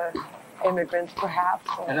people, immigrants perhaps.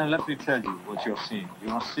 And then let me tell you what you're seeing.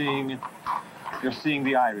 You're seeing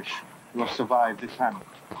the Irish who have survived the famine.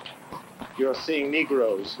 You're seeing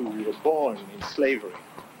Negroes who were born in slavery.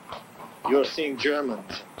 You're seeing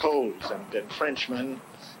Germans, Poles, and Frenchmen,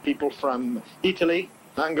 people from Italy,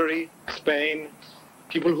 Hungary, Spain,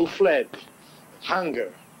 people who fled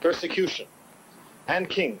hunger, persecution, and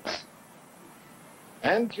kings.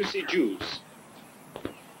 And you see Jews.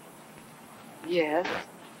 Yes.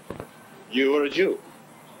 You are a Jew,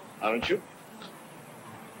 aren't you?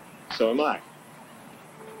 So am I.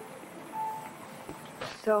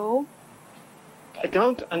 So? I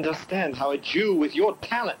don't understand how a Jew with your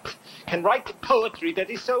talent can write poetry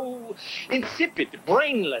that is so insipid,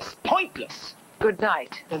 brainless, pointless. Good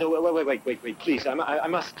night. No, wait, please. I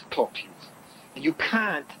must talk to you. You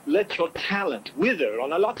can't let your talent wither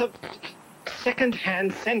on a lot of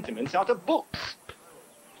second-hand sentiments out of books.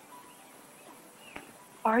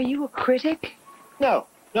 Are you a critic? No,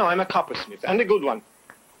 I'm a coppersmith, and a good one.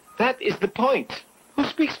 That is the point. Who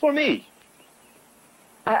speaks for me?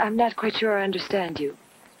 I'm not quite sure I understand you.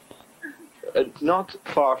 Not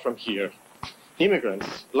far from here,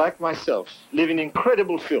 immigrants, like myself, live in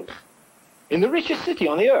incredible filth. In the richest city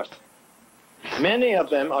on the earth. Many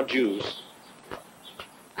of them are Jews.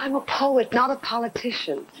 I'm a poet, not a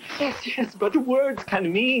politician. Yes, but words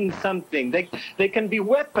can mean something. They can be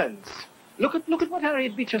weapons. Look at what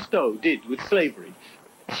Harriet Beecher Stowe did with slavery.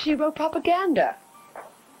 She wrote propaganda.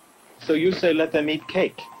 So you say let them eat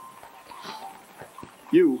cake.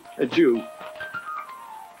 You, a Jew,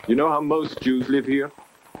 you know how most Jews live here?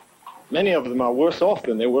 Many of them are worse off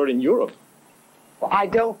than they were in Europe. Well, I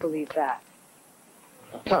don't believe that.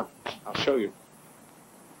 Come, I'll show you.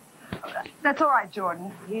 That's all right,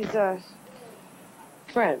 Jordan. He's a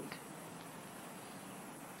friend.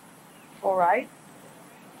 All right.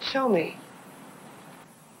 Show me.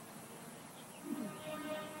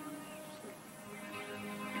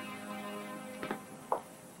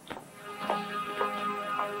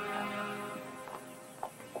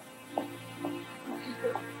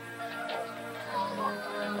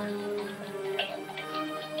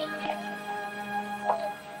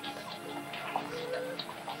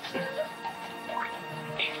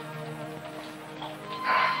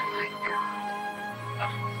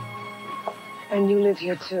 And you live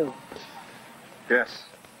here too? Yes.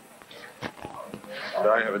 And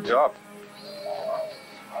I have a job.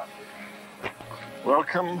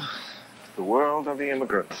 Welcome to the world of the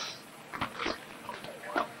immigrants.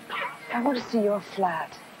 I want to see your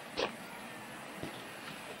flat.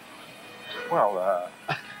 Well,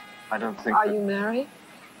 I don't think... Are you married?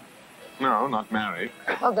 No, not married.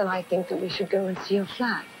 Well, then I think that we should go and see your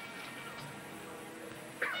flat.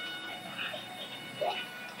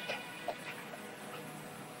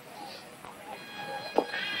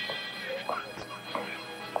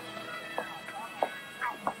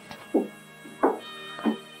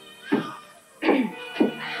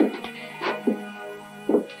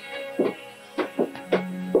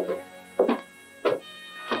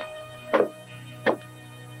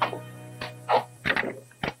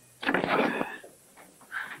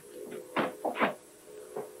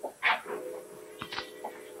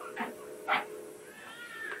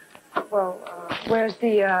 Well, where's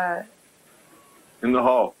the, In the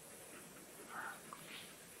hall.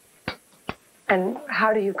 And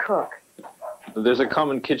how do you cook? There's a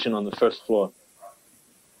common kitchen on the first floor.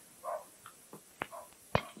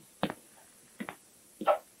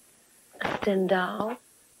 Stendhal,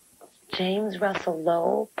 James Russell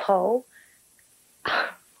Lowell, Poe.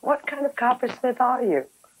 What kind of coppersmith are you?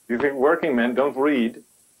 You think working men don't read?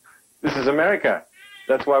 This is America.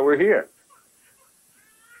 That's why we're here.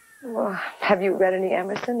 Well, have you read any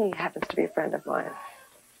Emerson? He happens to be a friend of mine.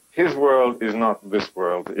 His world is not this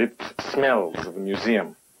world. It smells of a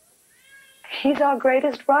museum. He's our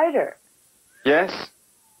greatest writer. Yes.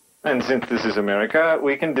 And since this is America,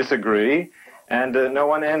 we can disagree, and no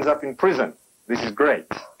one ends up in prison. This is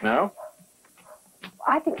great, no?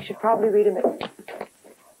 I think you should probably read him.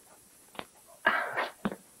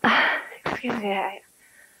 Excuse me, I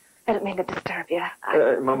didn't mean to disturb you.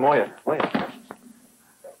 Moya, wait.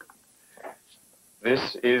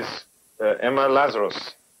 This is Emma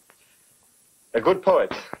Lazarus, a good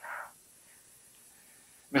poet.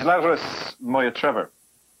 Miss Lazarus, Moya Trevor.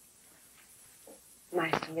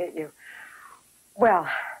 Nice to meet you. Well,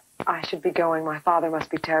 I should be going. My father must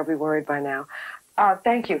be terribly worried by now.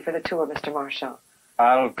 Thank you for the tour, Mr. Marshall.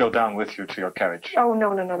 I'll go down with you to your carriage. Oh,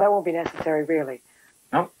 no, that won't be necessary, really.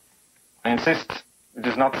 No, I insist. It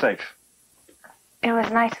is not safe. It was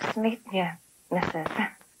nice meeting you, Mrs.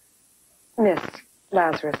 Miss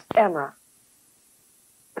Lazarus, Emma.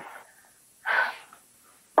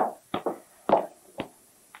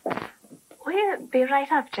 Will you be right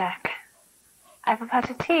up, Jack? I've a pot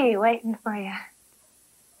of tea waiting for you.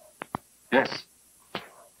 Yes.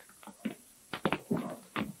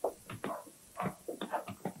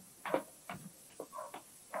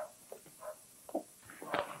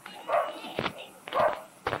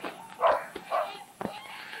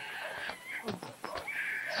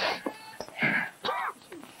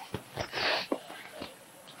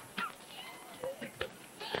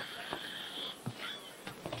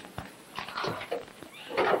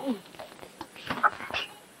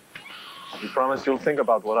 You promise you'll think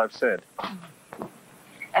about what I've said.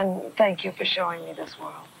 And thank you for showing me this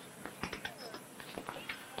world.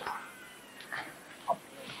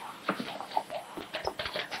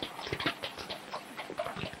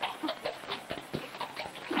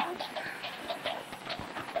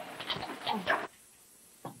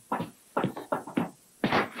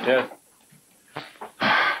 Yes.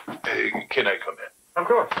 Can I come in? Of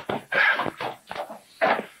course.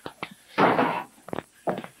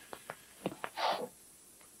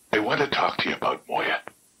 I want to talk to you about Moya.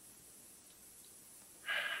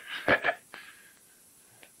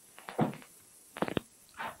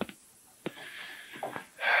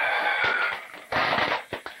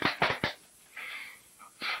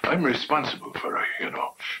 I'm responsible for her, you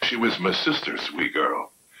know. She was my sister's wee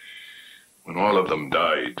girl. When all of them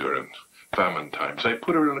died during famine times, I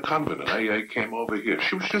put her in a convent and I came over here.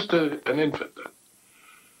 She was just an infant then.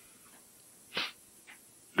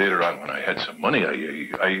 Later on, when I had some money,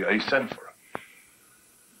 I sent for her.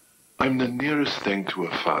 I'm the nearest thing to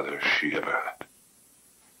a father she ever had.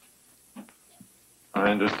 I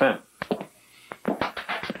understand.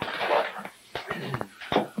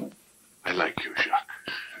 I like you,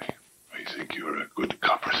 Jacques. I think you're a good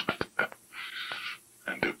coppersmith.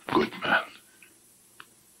 And a good man.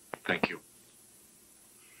 Thank you.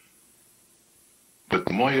 But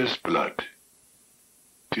Moya's blood.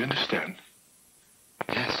 Do you understand?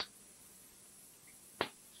 Yes.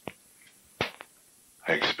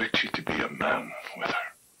 I expect you to be a man with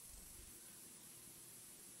her.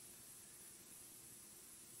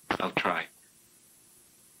 I'll try.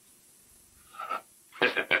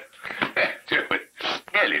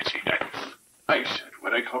 I said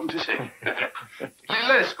what I come to say.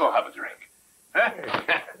 Let's go have a drink. Huh?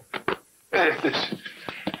 I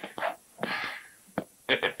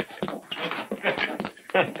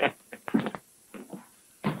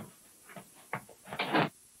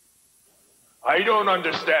don't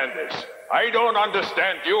understand this. I don't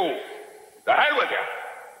understand you. The hell with you.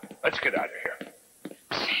 Let's get out of here.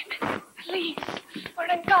 Please, we're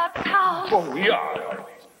in God's house. Oh, we are.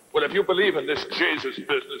 Well, if you believe in this Jesus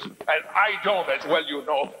business, and I don't, as well you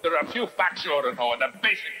know, there are a few facts you ought to know, and the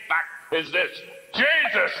basic fact is this.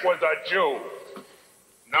 Jesus was a Jew.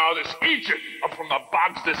 Now this Egypt up from the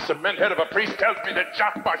bogs, this cement head of a priest tells me that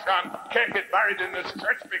Jack Bashan can't get married in this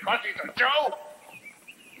church because he's a Jew?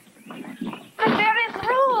 But there is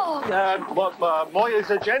rules.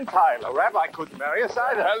 Moya's a Gentile. A rabbi couldn't marry us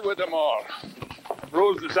either. Hell with them all.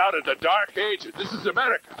 Rules is out of the Dark Ages. This is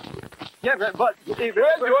America. Yeah, but We'll do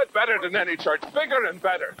it better than any church. Bigger and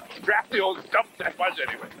better. Draft the old dump that was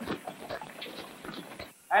anyway.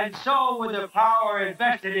 And so, with the power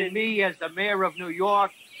invested in me as the mayor of New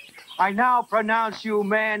York, I now pronounce you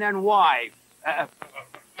man and wife.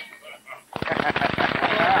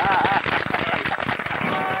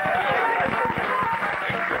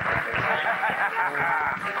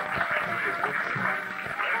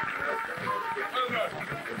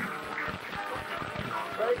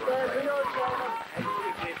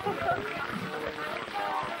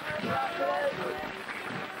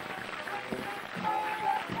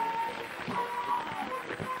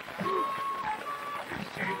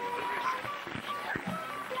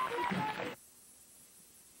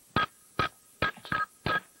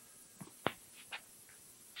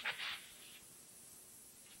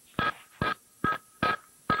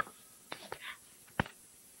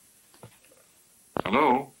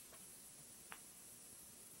 Hello?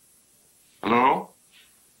 Hello?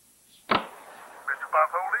 Mr.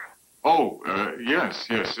 Bartholdi? Oh, yes.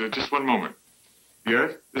 Just one moment.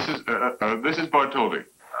 Yes? This is Bartholdi. This is Phil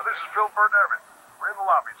Burt Evans. We're in the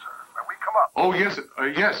lobby, sir. May we come up? Oh, yes,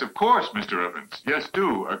 of course, Mr. Evans. Yes,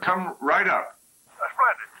 do. Come right up.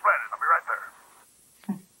 Splendid. I'll be right there.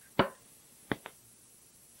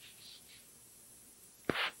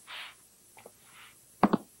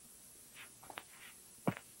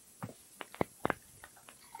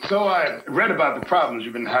 So I read about the problems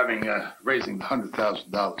you've been having raising the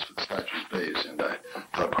 $100,000 for the statue's base, and I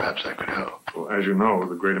thought perhaps I could help. Well, as you know,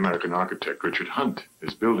 the great American architect Richard Hunt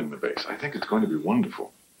is building the base. I think it's going to be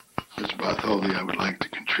wonderful. Mr. Bartholdi, I would like to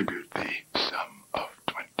contribute the sum of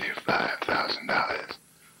 $25,000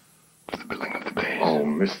 for the building of the base. Oh,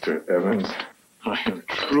 Mr. Evans, I am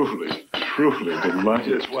truly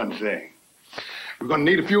delighted. Just one thing. We're going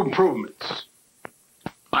to need a few improvements.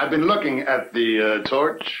 I've been looking at the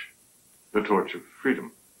torch. The torch of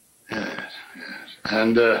freedom. Yes.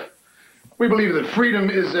 And we believe that freedom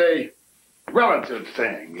is a relative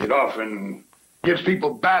thing. It often gives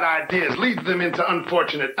people bad ideas, leads them into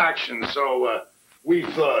unfortunate actions. So we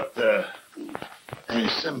thought a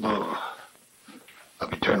symbol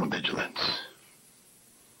of eternal vigilance.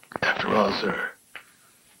 After all, sir,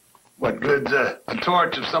 what good's a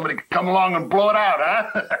torch if somebody could come along and blow it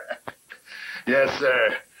out, huh? Yes,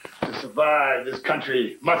 sir. To survive, this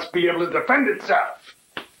country must be able to defend itself.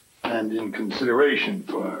 And in consideration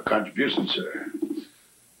for our contribution, sir,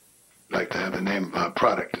 I'd like to have the name of our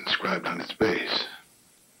product inscribed on its base.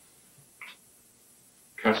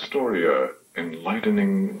 Castoria,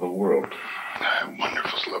 enlightening the world. A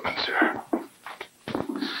wonderful slogan, sir.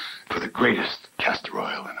 For the greatest castor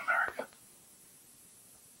oil in America.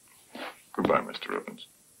 Goodbye, Mr. Evans.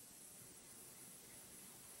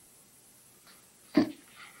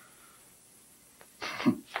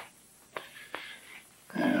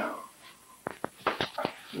 Yeah.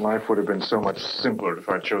 Life would have been so much simpler if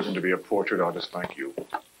I'd chosen to be a portrait artist like you.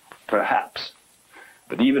 Perhaps.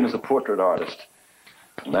 But even as a portrait artist,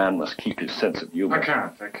 a man must keep his sense of humor.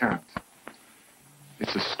 I can't.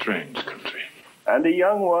 It's a strange country. And a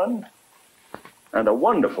young one. And a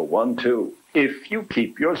wonderful one, too, if you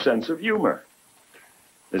keep your sense of humor.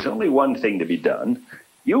 There's only one thing to be done.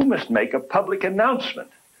 You must make a public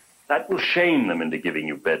announcement. That will shame them into giving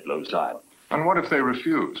you Bedloe's Island. And what if they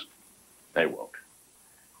refuse? They won't.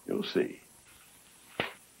 You'll see.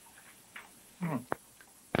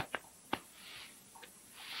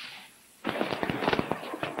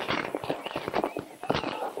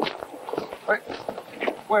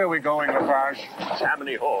 Where are we going, Lafarge?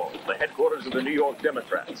 Tammany Hall, the headquarters of the New York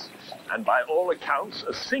Democrats. And by all accounts,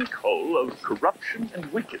 a sinkhole of corruption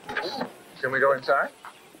and wickedness. Can we go inside?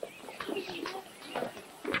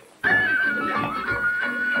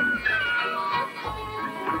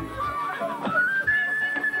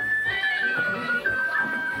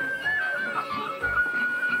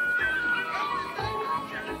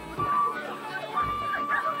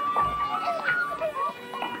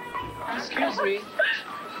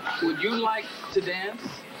 women like to dance?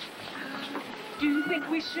 Do you think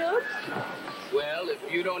we should? Well,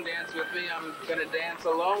 if you don't dance with me, I'm gonna dance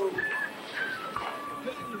alone.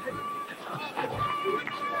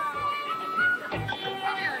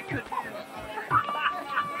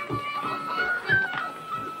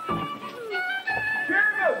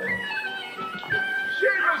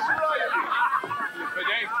 Seamus Riley! If it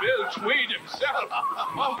ain't Bill Tweed himself.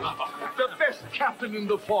 Oh, the best captain in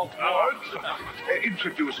the Falk Ward.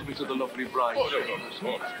 Introduce me to the lovely bride. Oh,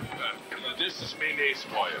 no. This is my niece,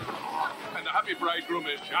 Wyatt. And the happy bridegroom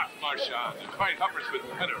is Jack Marchand. And quite Huppersmith,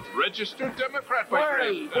 and a registered Democrat, my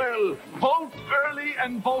friend. Well, vote early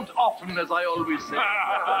and vote often, as I always say.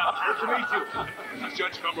 Good to meet you. Has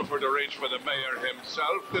Judge Comerford arranged for the mayor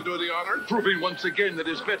himself to do the honor? Proving once again that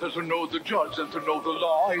it's better to know the judge than to know the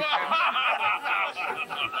law.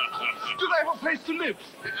 Do they have a place to live?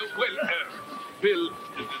 Bill,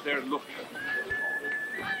 they're looking.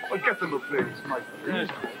 Well, get them a place, my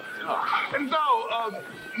friend. And now,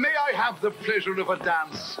 may I have the pleasure of a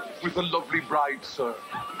dance with the lovely bride, sir?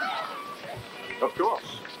 Of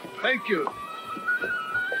course. Thank you.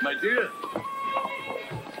 My dear.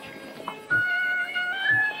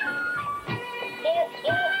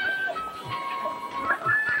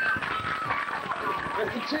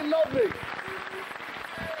 Isn't she lovely?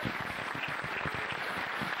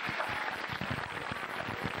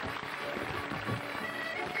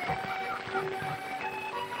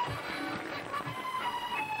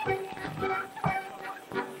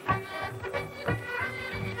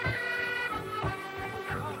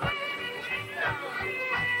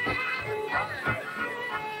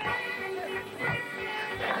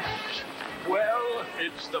 Well,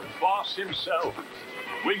 it's the boss himself,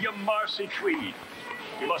 William Marcy Tweed.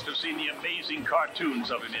 You must have seen the amazing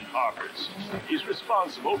cartoons of him in Harper's. He's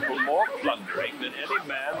responsible for more plundering than any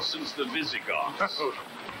man since the Visigoths.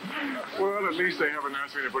 Well, at least they haven't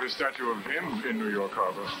asked me to put a statue of him in New York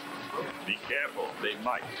Harbor. Be careful, they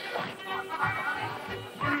might.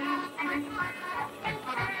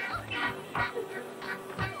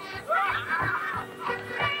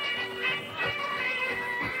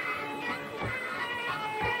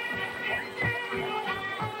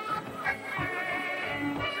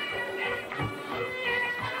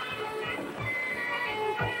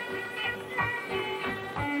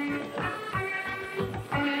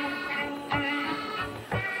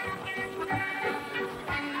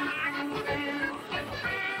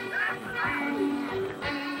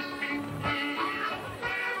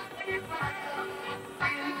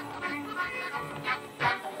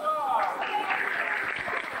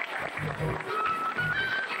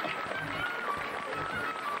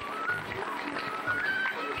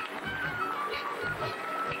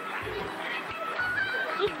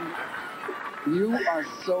 You are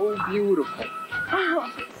so beautiful.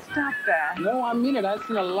 Oh, stop that. No, I mean it. I've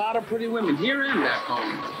seen a lot of pretty women here and back home.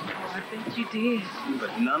 Oh, I bet you did.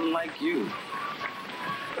 But none like you.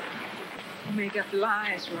 You make up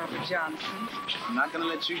lies, Robert Johnson. I'm not going to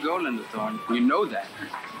let you go, Linda Thorne. You know that.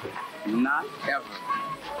 Not ever.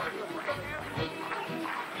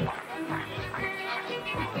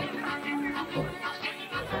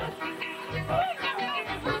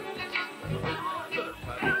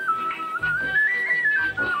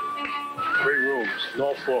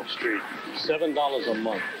 Norfolk Street, $7 a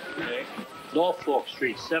month. Okay? Norfolk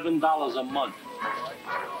Street, $7 a month.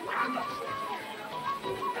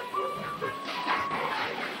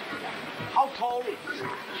 How tall?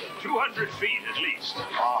 200 feet at least.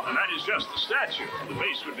 And that is just the statue. The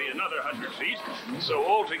base would be another 100 feet. So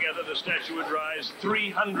altogether, the statue would rise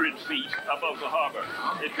 300 feet above the harbor.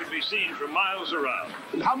 It could be seen for miles around.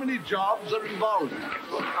 And how many jobs are involved?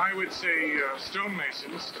 I would say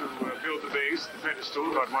stonemasons to build the base, the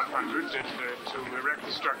pedestal, about 100, and to erect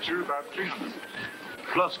the structure, about 300.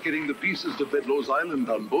 Plus getting the pieces to Bedloe's Island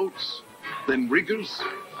on boats. Then riggers,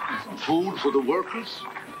 food for the workers.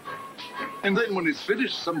 And then when it's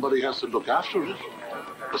finished, somebody has to look after it.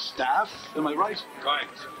 The staff, am I right? Right.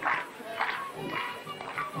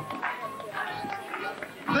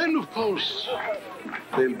 Then, of course,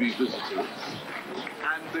 there'll be visitors.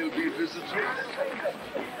 And there'll be visitors.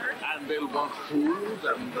 And they'll want food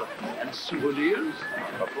and souvenirs.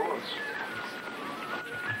 Of course.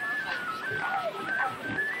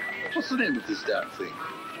 What's the name of this damn thing?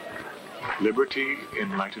 Liberty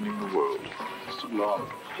enlightening the world. It's too long.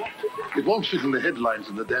 It won't fit in the headlines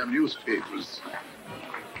in the damn newspapers.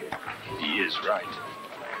 He is right.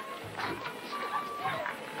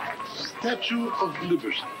 Statue of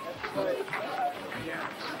Liberty.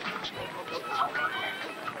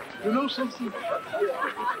 You know something?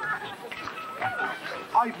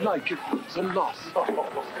 I'd like it a lot.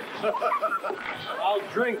 I'll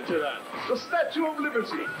drink to that. The Statue of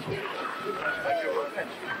Liberty.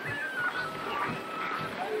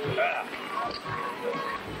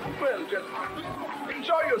 Well, gentlemen,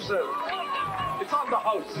 enjoy yourselves. It's on the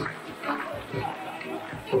house.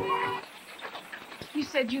 You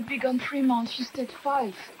said you'd be gone 3 months. You stayed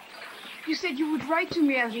 5. You said you would write to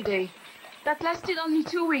me every day. That lasted only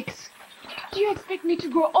 2 weeks. Do you expect me to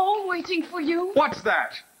go on waiting for you? What's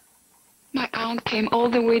that? My aunt came all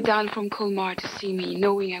the way down from Colmar to see me,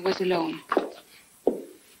 knowing I was alone.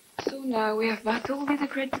 So now we have battled with a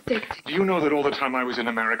great detective. Do you know that all the time I was in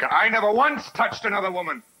America, I never once touched another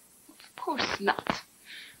woman? Of course not.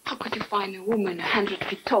 How could you find a woman 100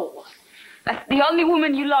 feet tall? That's the only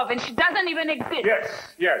woman you love, and she doesn't even exist.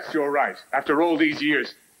 Yes, you're right. After all these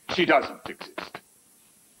years, she doesn't exist.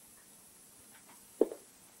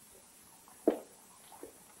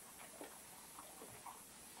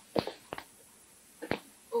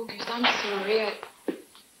 August, I'm sorry.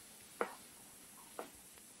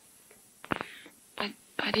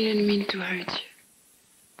 I didn't mean to hurt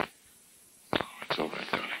you. It's all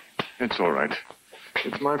right, darling. It's all right.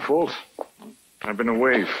 It's my fault. I've been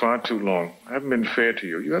away far too long. I haven't been fair to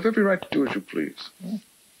you. You have every right to do as you please.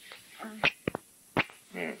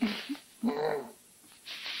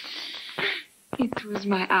 It was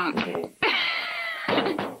my aunt.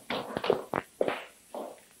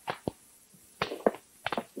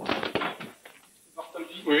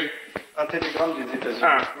 Oui. Un télégramme des États-Unis.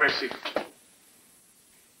 Ah, merci.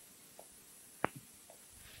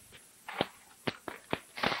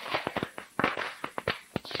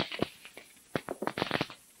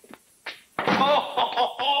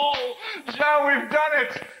 Oh, Jean, we've done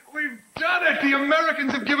it. We've done it. The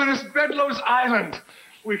Americans have given us Bedloe's Island.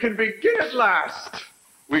 We can begin at last.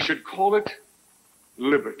 We should call it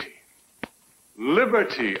Liberty.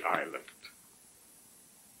 Liberty Island.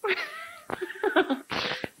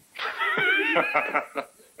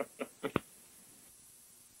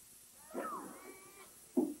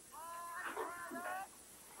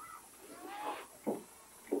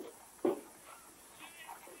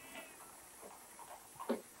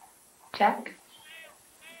 Jack?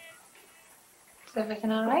 Is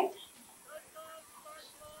everything all right?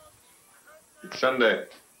 It's Sunday.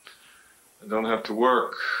 I don't have to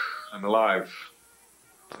work. I'm alive.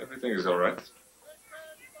 Everything is all right.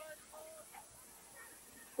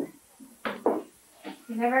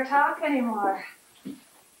 You never talk anymore.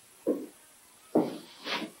 You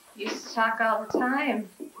used to talk all the time.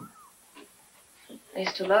 I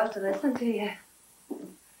used to love to listen to you.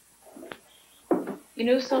 You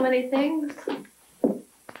knew so many things.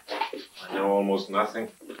 I know almost nothing.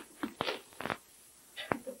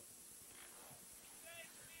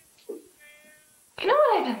 You know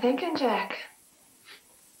what I've been thinking, Jack?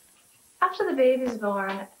 After the baby's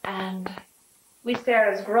born and we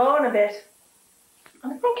Sarah's grown a bit,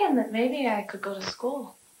 I'm thinking that maybe I could go to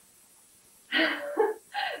school.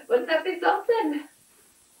 Wouldn't that be something?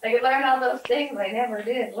 I could learn all those things I never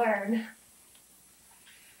did learn.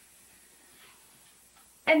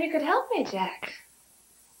 And you could help me, Jack.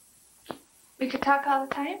 We could talk all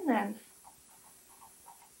the time then.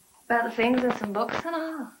 About the things in some books and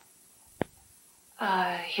all.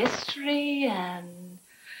 History and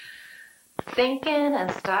thinking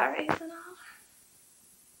and stories and all.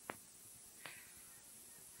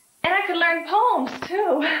 And I could learn poems,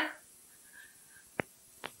 too.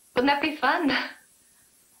 Wouldn't that be fun?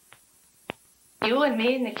 You and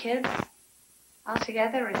me and the kids all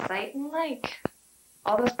together reciting, like,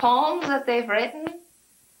 all those poems that they've written.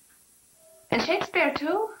 And Shakespeare,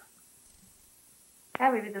 too.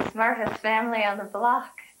 Yeah, we'd be the smartest family on the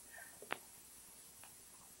block.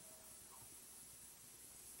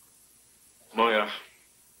 Moya.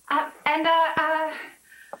 I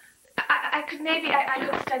could maybe, I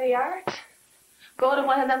could study art. Go to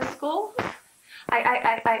one of them schools.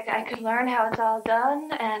 I could learn how it's all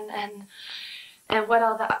done and what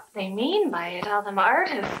all they mean by it, all them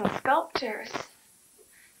artists and sculptors.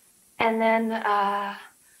 And then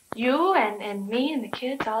you and me and the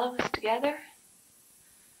kids, all of us together,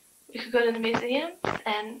 we could go to the museums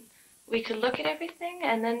and we could look at everything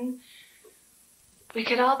and then we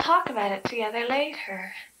could all talk about it together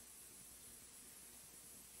later.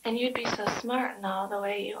 And you'd be so smart and all the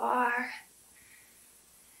way you are.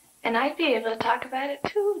 And I'd be able to talk about it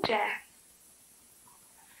too, Jack.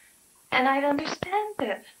 And I'd understand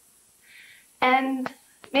it. And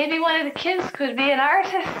maybe one of the kids could be an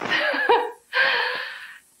artist.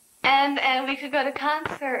 and we could go to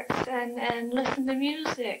concerts and listen to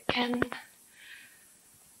music. And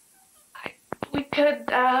we could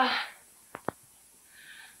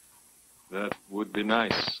That would be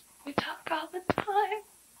nice. We talk all the time.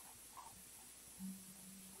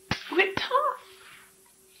 We talk.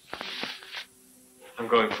 I'm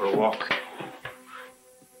going for a walk.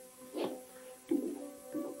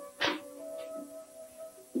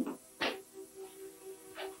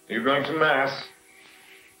 Are you going to Mass?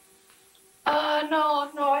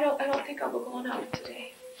 No, I don't think I'll be going out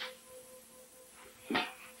today.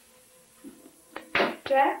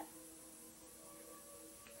 Jack?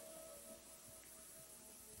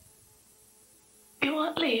 You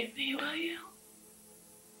won't leave me, will you?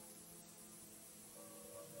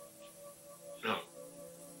 No.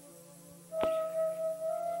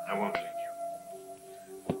 I won't leave you.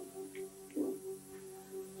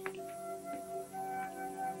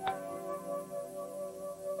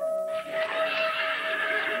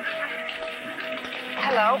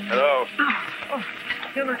 Hello. Hello. Oh,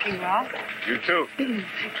 you're looking well. You too.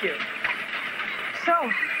 Thank you. So,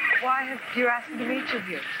 why have you asked me to meet you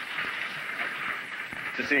here?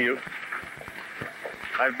 To see you.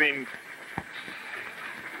 I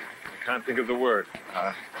can't think of the word.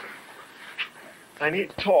 I need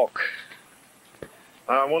to talk.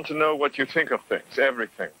 I want to know what you think of things,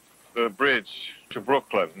 everything. The bridge to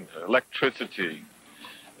Brooklyn, electricity,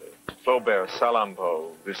 Flaubert,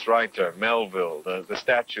 Salambo, this writer, Melville, the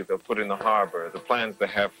statue they'll put in the harbor, the plans they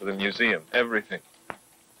have for the museum, everything.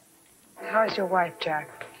 How's your wife,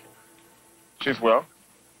 Jack? She's well.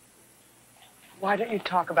 Why don't you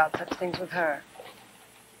talk about such things with her?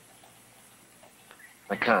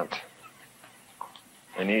 I can't.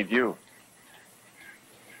 I need you.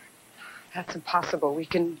 That's impossible. We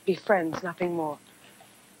can be friends, nothing more.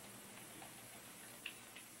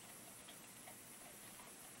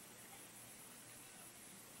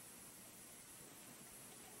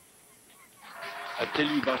 I tell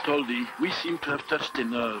you, Bartholdi, we seem to have touched a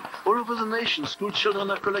nerve. All over the nation, school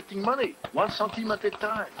children are collecting money, 1 centime at a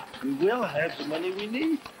time. We will have the money we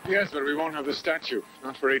need. Yes, but we won't have the statue.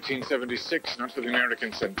 Not for 1876, not for the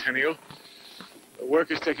American Centennial. The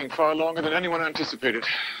work is taking far longer than anyone anticipated.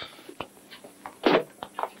 But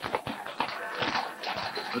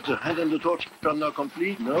the head and the torch are now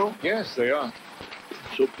complete, no? Yes, they are.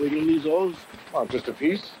 So presently those? Well, just a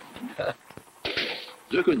piece.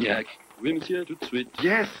 Le cognac. Oui, monsieur, tout de suite.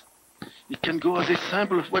 Yes. It can go as a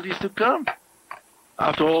sample of what is to come.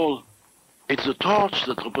 After all, it's the torch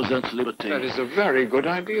that represents liberty. That is a very good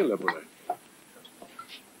idea, Liberty.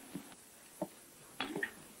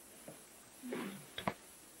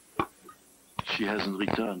 She hasn't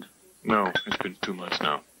returned. No, it's been 2 months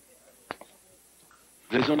now.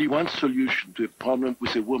 There's only one solution to a problem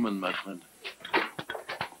with a woman, my friend.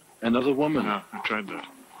 Another woman. No, I tried that.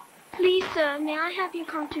 Please, sir, may I have your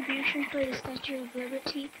contribution for the Statue of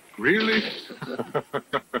Liberty? Really?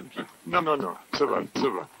 No. Ça va, ça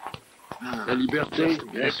va. La liberté,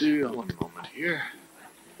 bien sûr. One moment here.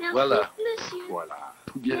 Merci, Voilà. monsieur. Voilà.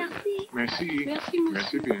 Bien. Merci. Merci. Merci, monsieur.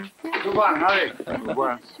 Merci bien. Au revoir, Harry. Au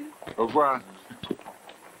revoir. Au revoir.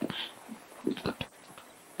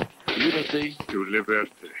 Liberté. To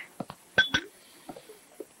liberté.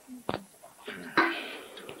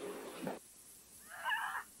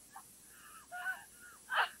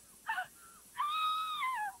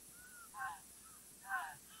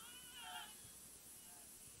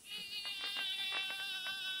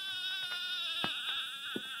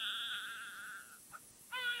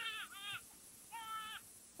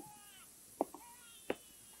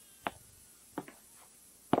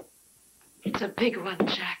 It's a big one,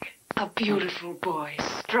 Jack. A beautiful boy,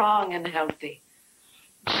 strong and healthy.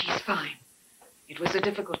 She's fine. It was a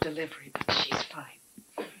difficult delivery, but she's fine.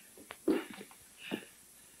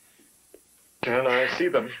 Can I see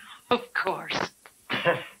them? Of course.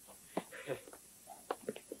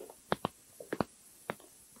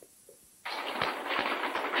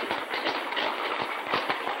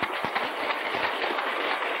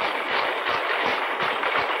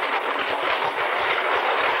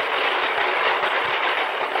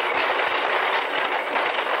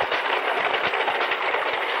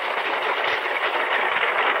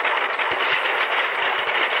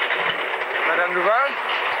 Madame Duval,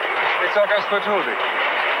 it's Auguste Bertoldi.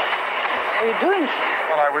 What are you doing here?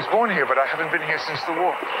 Well, I was born here, but I haven't been here since the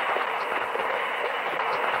war.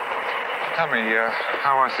 Tell me,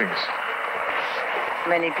 how are things?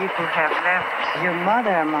 Many people have left. Your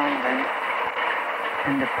mother among them.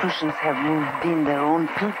 And the Prussians have moved in their own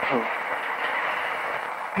people.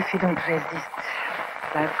 If you don't resist,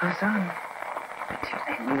 life goes on. But if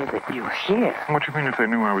they knew that you're here, What do you mean if they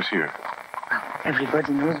knew I was here?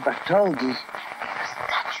 everybody knows Bartholdi. The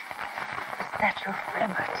statue. The Statue of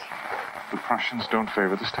Liberty. The Prussians don't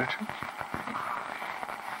favor the statue?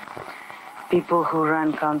 People who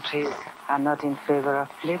run countries are not in favor of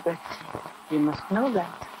liberty. You must know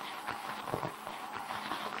that.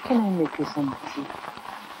 Can I make you some tea?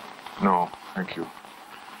 No, thank you.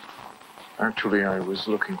 Actually, I was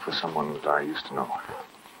looking for someone that I used to know.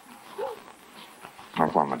 Au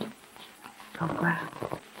revoir, madame. Au revoir.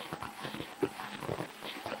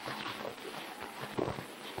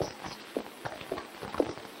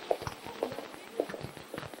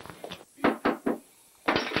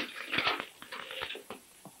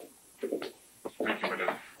 Thank you,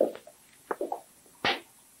 madame.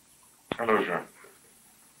 Hello, Jean.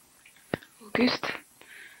 Auguste,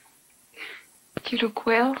 you look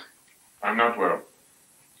well. I'm not well.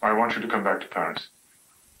 I want you to come back to Paris.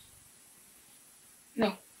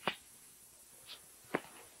 No.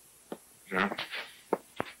 Jean,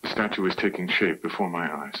 the statue is taking shape before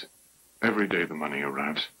my eyes. Every day the money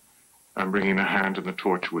arrives. I'm bringing the hand and the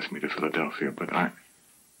torch with me to Philadelphia, but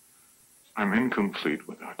I'm incomplete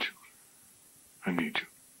without you. I need you.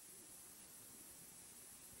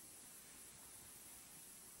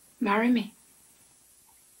 Marry me.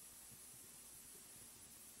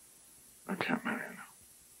 I can't marry you now.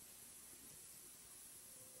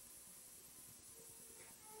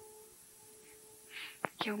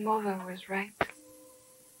 Your mother was right.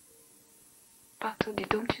 Bartoli,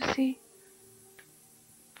 don't you see?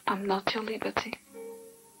 I'm not your liberty.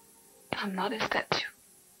 I'm not a statue.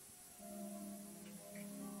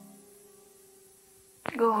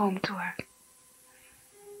 Go home to her.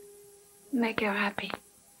 Make her happy.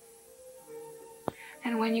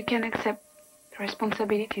 And when you can accept the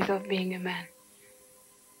responsibilities of being a man,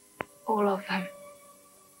 all of them,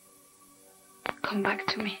 come back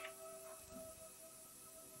to me.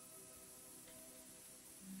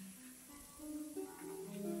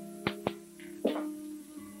 I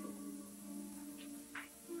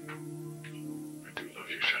do love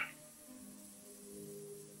you, Jean.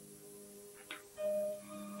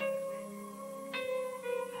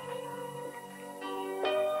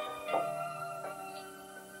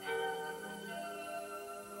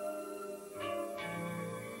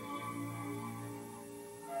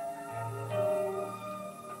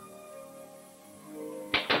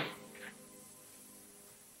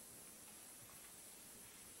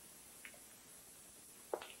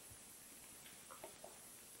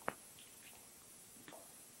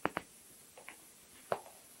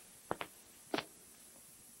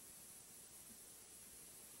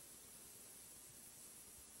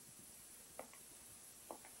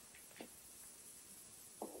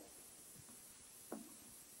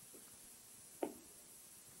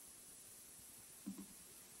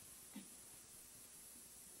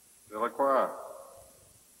 Delacroix.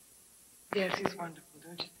 Yes, he's wonderful,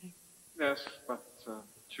 don't you think? Yes, but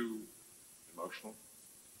too emotional.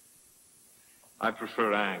 I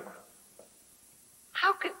prefer Ang.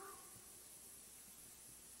 How could...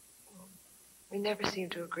 We never seem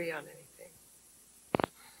to agree on anything.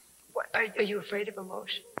 What, are you afraid of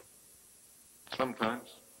emotion? Sometimes.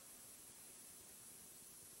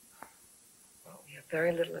 Well, we have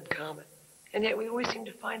very little in common. And yet we always seem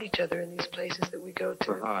to find each other in these places that we go to.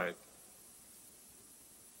 To hide.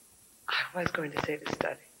 I was going to say to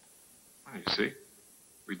study. Oh, you see,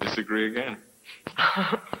 we disagree again.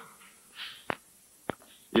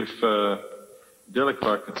 If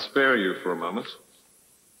Delacroix could spare you for a moment,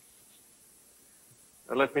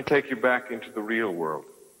 let me take you back into the real world.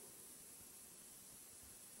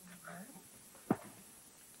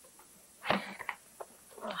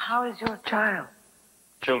 Well, how is your child?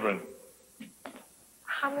 Children,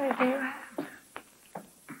 How many do you have?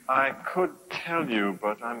 I could tell you,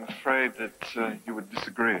 but I'm afraid that you would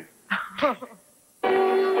disagree.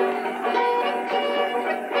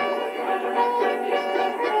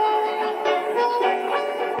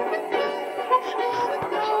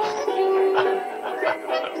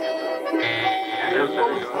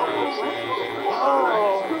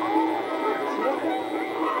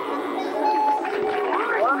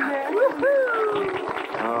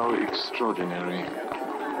 How extraordinary.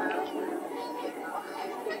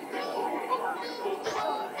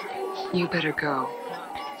 You better go.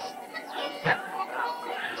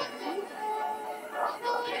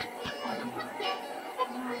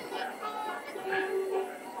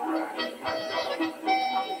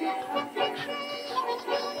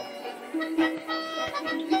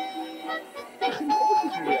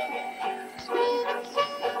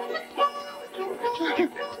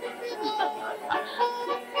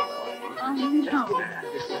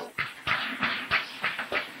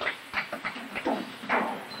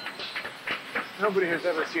 Nobody has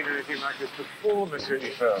ever seen anything like this before, Monsieur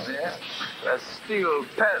Eiffel. Yes, a steel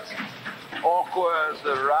peasant. awkward,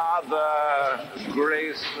 rather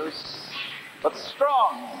graceless, but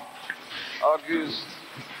strong. Auguste.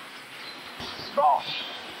 Strong.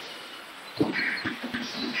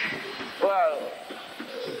 Well,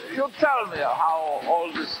 you tell me how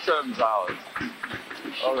all this turns out.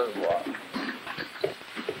 Au revoir.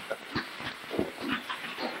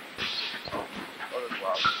 Au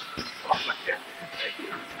revoir.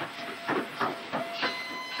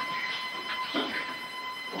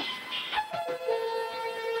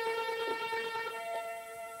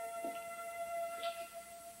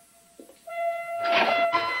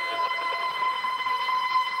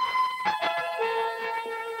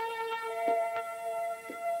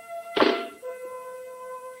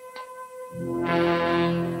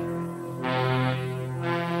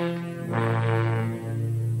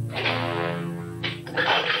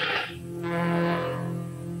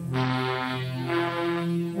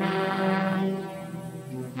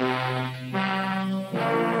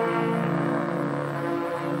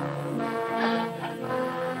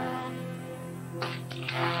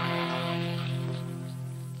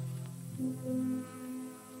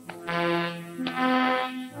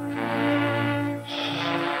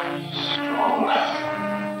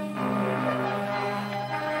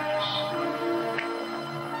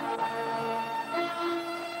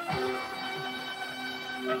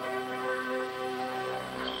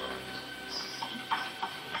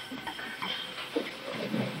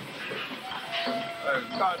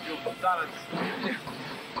 God, you've done it.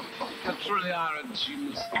 You truly are a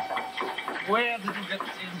genius. Where did you get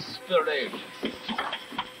the inspiration?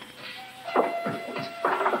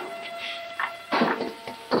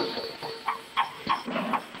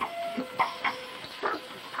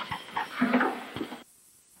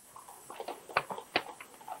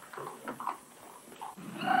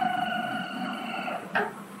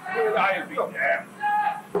 I'll be damned.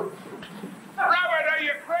 Robert, are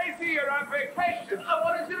you crazy? You're on vacation. I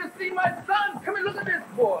wanted you to see my son. Come and look at this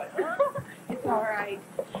boy. It's all right.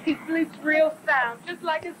 He sleeps real sound, just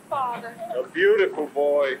like his father. A beautiful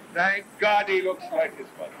boy. Thank God he looks like his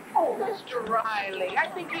mother. Oh, Mr. Riley, I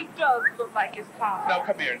think he does look like his father. Now,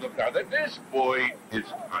 come here. Look now. This boy is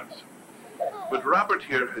handsome. But Robert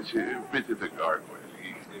here has a bit of a gargoyle.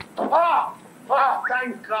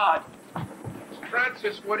 Thank God.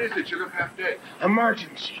 Francis, what is it? You look half dead.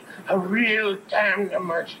 Emergency. A real damned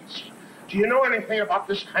emergency. Do you know anything about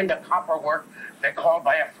this kind of copper work? They call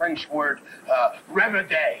by a French word,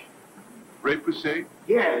 revedé. Repoussé?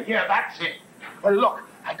 Yeah, that's it. Well, look,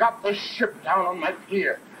 I got this ship down on my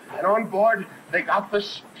pier, and on board they got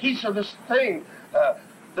this piece of this thing,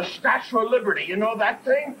 the Statue of Liberty. You know that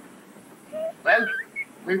thing? Well,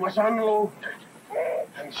 we was unloaded,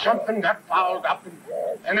 and something got fouled up,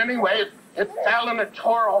 and anyway, it fell and it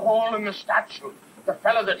tore a hole in the statue. The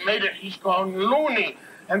fellow that made it, he's gone loony,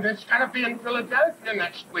 and it's got to be in Philadelphia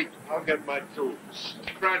next week. I'll get my tools.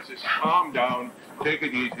 Francis, calm down. Take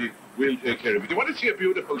it easy. We'll take care of it. You want to see a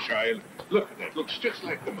beautiful child? Look at that. Looks just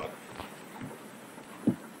like the mother.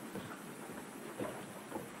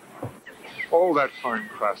 All that fine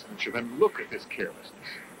craftsmanship, and look at this carelessness.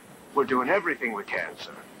 We're doing everything we can,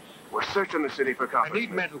 sir. We're searching the city for I copper.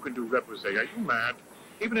 need men who can do repoussé. Are you mad?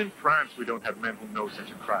 Even in France, we don't have men who know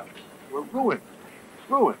such a craft. We're ruined.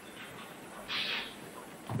 Ruined.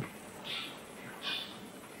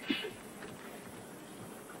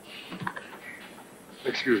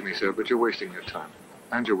 Excuse me, sir, but you're wasting your time.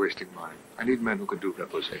 And you're wasting mine. I need men who can do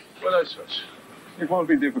repoussé. Well, that's such. It won't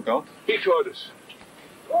be difficult. He taught us.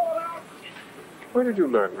 Where did you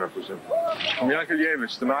learn repoussé? From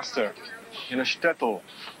Jankelevich, the master, in a shtetl,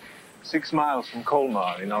 6 miles from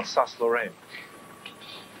Colmar in Alsace-Lorraine.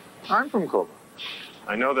 I'm from Colmar.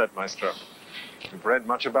 I know that, maestro. We've read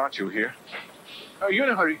much about you here. Are you in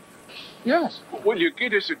a hurry? Yes. Will you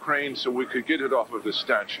get us a crane so we could get it off of the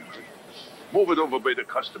statue? Move it over by the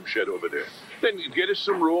custom shed over there. Then get us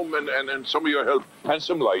some room and some of your help and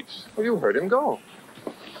some lights. Well, you heard him go.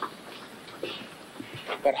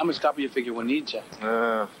 But how much copper you figure we'll need, Jack?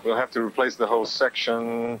 We'll have to replace the whole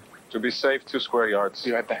section. To be safe, 2 square yards.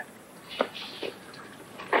 Be right back.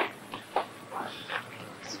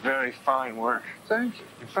 It's very fine work. Thank you.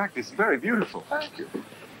 In fact, it's very beautiful. Thank you.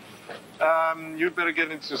 You'd better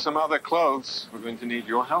get into some other clothes. We're going to need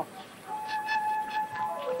your help.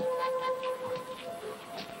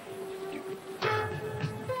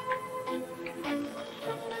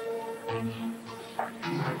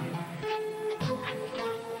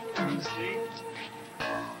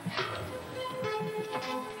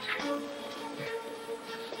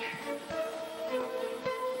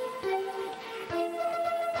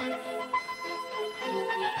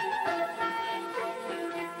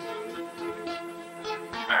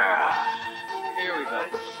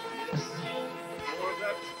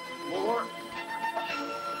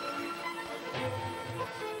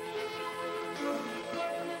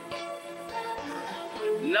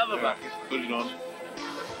 Another bucket. Put it on.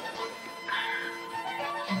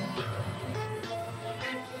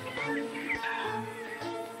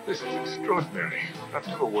 This is extraordinary. I've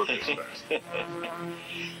never worked this fast.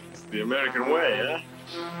 It's the American way, huh?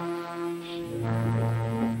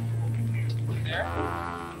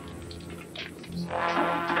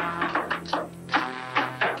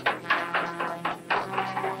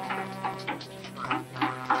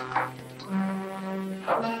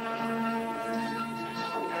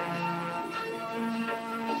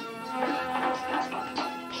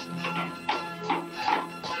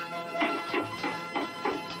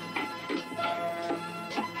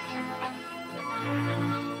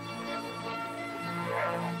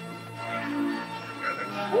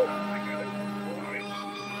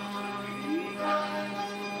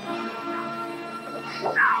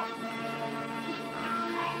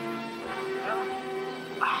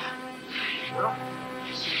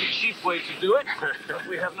 This is the cheap way to do it, but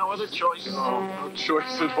we have no other choice. No, no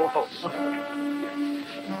choice at all.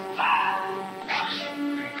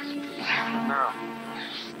 Now,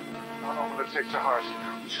 how long will it take to heart?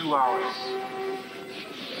 2 hours.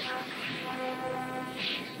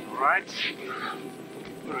 All right.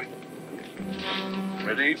 All right.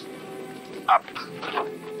 Ready? Up.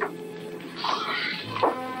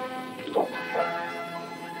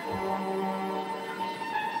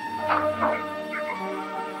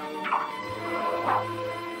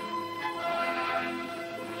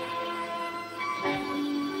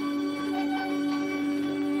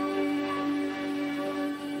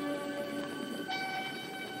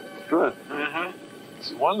 Good. Uh-huh.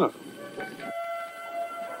 It's wonderful.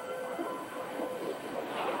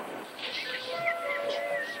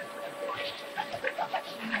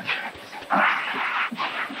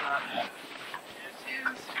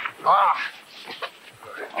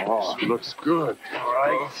 Oh, it looks good. All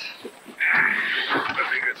right.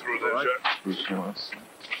 Let me get through this,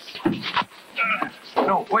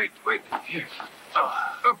 No, wait. Here.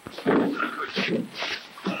 Up. There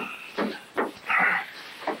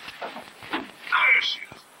she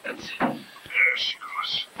is. That's it. There she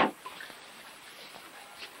goes.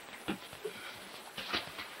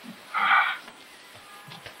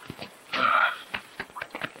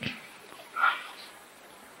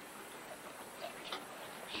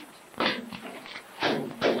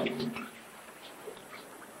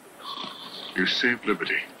 You saved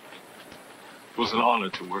Liberty. It was an honor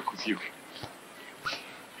to work with you.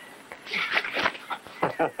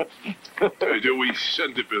 Do we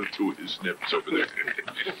send a bill to his nips over there?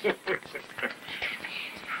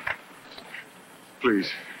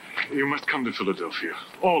 Please, you must come to Philadelphia.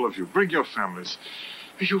 All of you. Bring your families.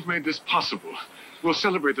 You've made this possible. We'll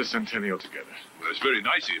celebrate the centennial together. Well, it's very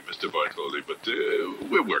nice of you, Mr. Bartholdi, but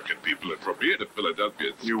we're working people, and from here to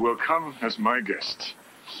Philadelphia, You will come as my guest.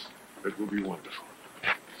 It will be wonderful.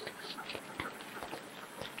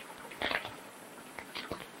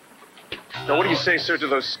 Now, what do you say, sir, to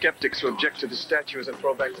those skeptics who object to the statue as a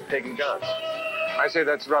throwback to pagan gods? I say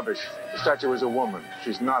that's rubbish. The statue is a woman.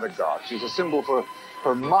 She's not a god. She's a symbol for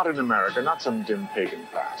modern America, not some dim pagan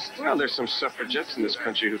past. Well, there's some suffragettes in this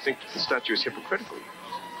country who think that the statue is hypocritical.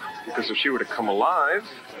 Because if she were to come alive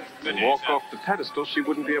and walk off the pedestal, she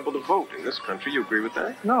wouldn't be able to vote in this country. You agree with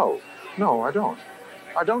that? No, I don't.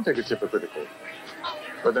 I don't think it's hypocritical.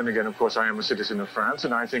 But then again, of course, I am a citizen of France,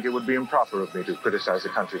 and I think it would be improper of me to criticize a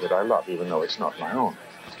country that I love, even though it's not my own.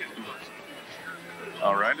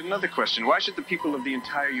 All right, another question. Why should the people of the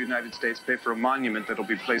entire United States pay for a monument that'll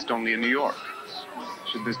be placed only in New York?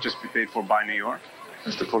 Should this just be paid for by New York?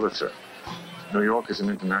 Mr. Pulitzer, New York is an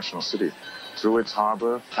international city. Through its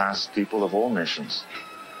harbor pass people of all nations.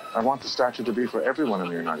 I want the statue to be for everyone in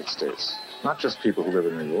the United States, not just people who live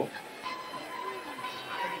in New York.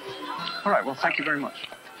 All right, well, thank you very much.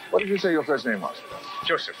 What did you say your first name was?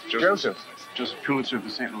 Joseph. Joseph. Joseph Pulitzer of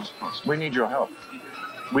the St. Louis Post. We need your help.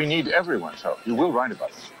 We need everyone's help. You will write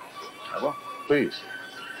about it. I will. Please.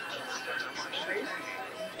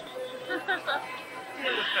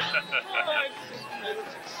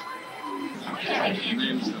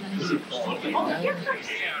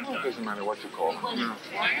 It doesn't matter what you call them. No.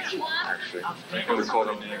 Actually, we'll call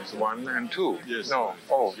them 1 and 2. Yes. No.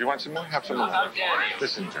 Oh, you want some more? Have some more.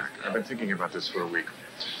 Listen, Jack, I've been thinking about this for a week.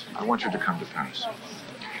 I want you to come to Paris.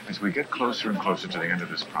 As we get closer and closer to the end of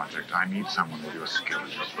this project, I need someone with your skill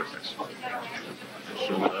and your swiftness.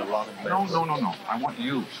 No. I want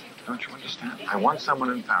you. Don't you understand? I want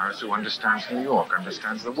someone in Paris who understands New York,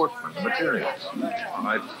 understands the workmen, the materials.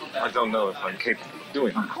 I don't know if I'm capable of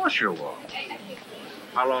doing it. Of course you will.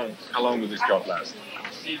 How long will this job last?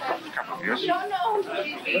 A couple of years. No.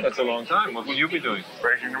 That's a long time. What will you be doing?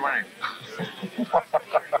 Raising the money.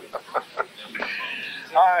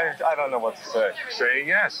 I don't know what to say. Say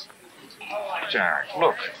yes. Jack,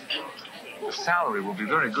 look. The salary will be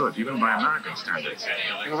very good, even by American standards.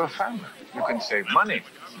 You have a family. You can save money.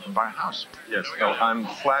 You can buy a house. Yes, no, I'm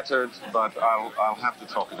flattered, but I'll have to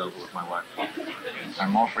talk it over with my wife.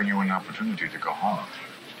 I'm offering you an opportunity to go home.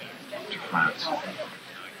 To France.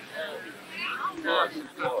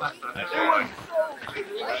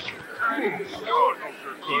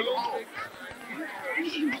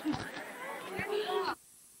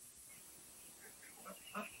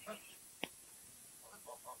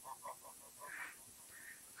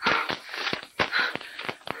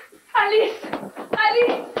 Alice!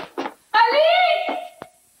 Alice! Alice!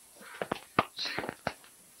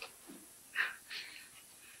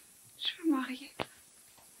 Je veux me marier.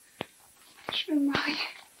 Je veux me marier.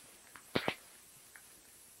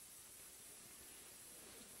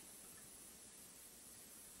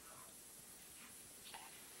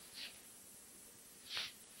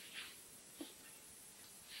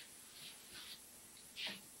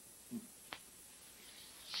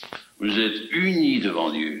 Vous êtes unis devant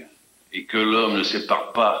Dieu et que l'homme ne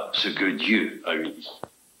sépare pas ce que Dieu a uni.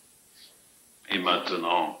 Et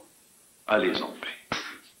maintenant, allez en paix.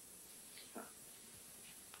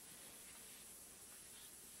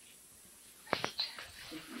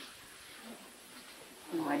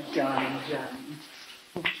 My darling John.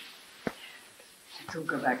 Let's all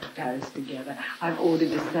go back to Paris together. I've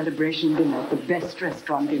ordered a celebration dinner at the best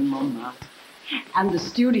restaurant in Montmartre. And the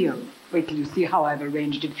studio. Wait till you see how I've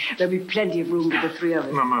arranged it. There'll be plenty of room for the three of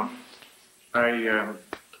us. Mama,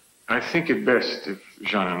 I think it best if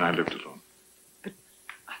Jean and I lived alone. I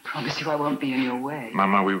promise you I won't be in your way.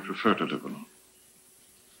 Mama, we would prefer to live alone.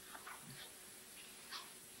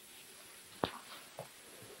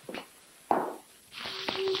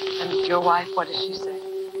 And your wife, what does she say?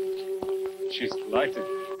 She's delighted.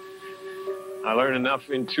 I learned enough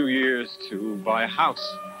in 2 years to buy a house.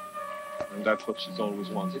 And that's what she's always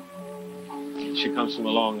wanted. She comes from a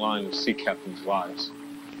long line of sea captains' wives.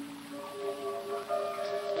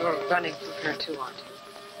 You're running from her too, aren't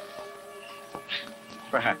you?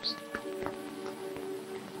 Perhaps.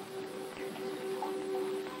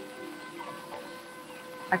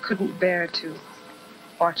 I couldn't bear to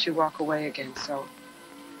watch you walk away again, so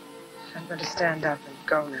I'm going to stand up and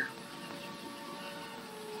go now.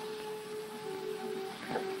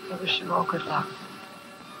 I wish you all good luck.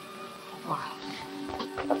 Wow.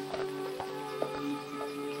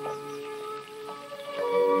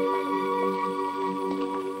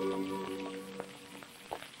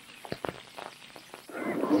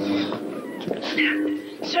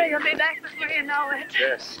 Sure, you'll be back before you know it.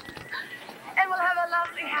 Yes. And we'll have a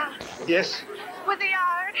lovely house. Yes. With a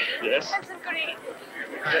yard. Yes. And some green.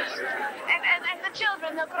 Yes. And the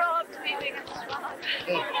children, they'll grow up to be big and strong.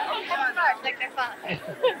 And smart like their father.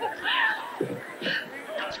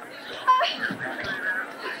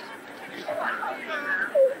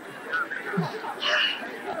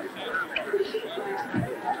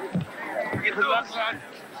 Good luck, son.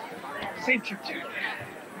 Same to you.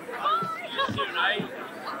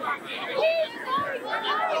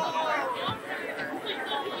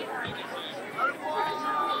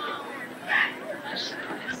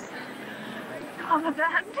 All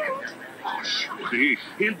abandoned. Oh, sure.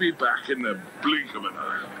 He'll be back in the blink of an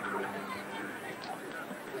eye.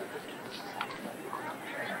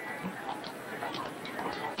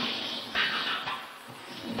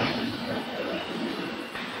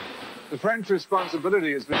 The French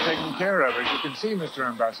responsibility has been taken care of, as you can see, Mr.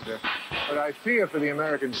 Ambassador. But I fear for the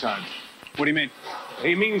American side. What do you mean?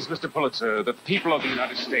 He means, Mr. Pulitzer, that the people of the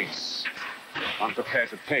United States aren't prepared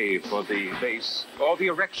to pay for the base or the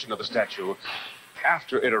erection of the statue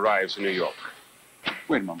after it arrives in New York.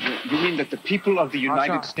 Wait a moment. You mean that the people of the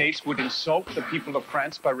United States would insult the people of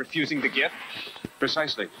France by refusing the gift?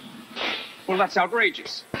 Precisely. Well, that's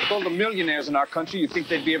outrageous. With all the millionaires in our country, you'd think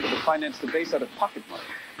they'd be able to finance the base out of pocket money.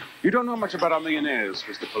 You don't know much about our millionaires,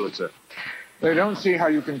 Mr. Pulitzer. They don't see how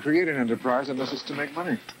you can create an enterprise unless it's to make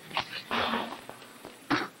money.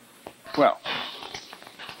 Well,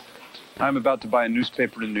 I'm about to buy a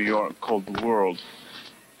newspaper in New York called The World.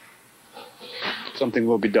 Something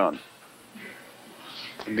will be done.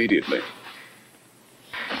 Immediately.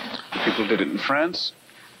 The people did it in France.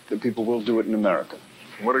 The people will do it in America.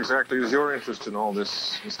 What exactly is your interest in all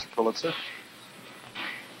this, Mr. Pulitzer?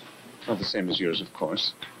 Not the same as yours, of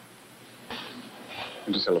course.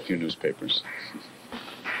 And to sell a few newspapers.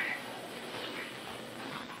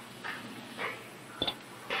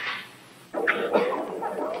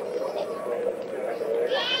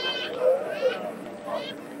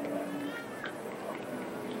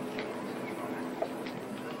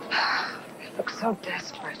 look so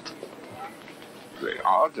desperate. They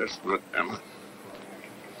are desperate, Emma.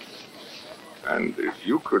 And if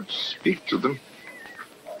you could speak to them,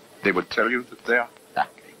 they would tell you that they are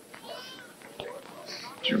happy.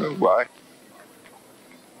 Do you know why?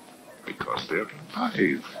 Because they're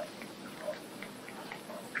alive.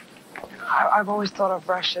 I've always thought of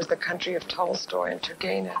Russia as the country of Tolstoy and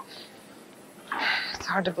Turgenev. It's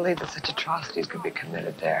hard to believe that such atrocities could be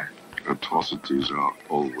committed there. Atrocities are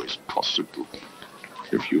always possible.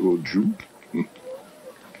 If you're a Jew.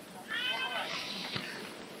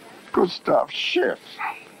 Gustav Schiff,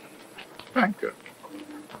 banker.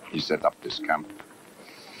 He set up this camp.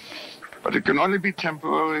 But it can only be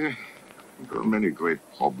temporary. There are many great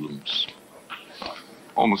problems.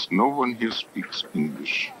 Almost no one here speaks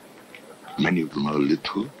English. Many of them are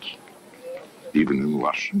illiterate, even in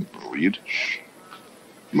Russian or Yiddish.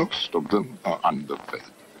 Most of them are underfed.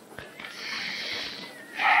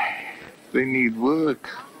 They need work.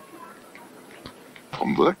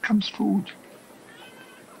 From work comes food.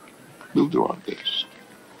 We'll do our best.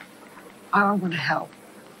 I want to help.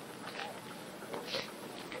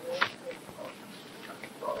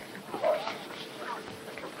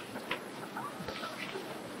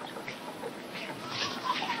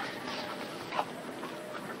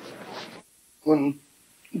 Und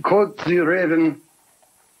Gott sie reden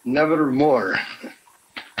nevermore.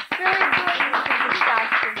 Very good, Mrs.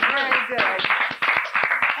 Doctor. Very good.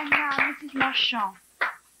 And now, Mrs. Marchand.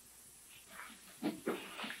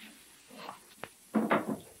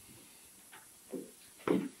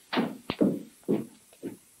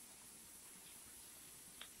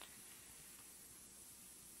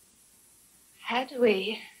 Had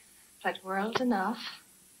we but world enough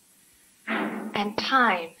and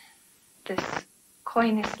time, this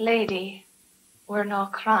coyness lady were no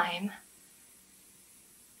crime,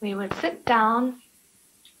 we would sit down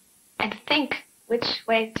and think which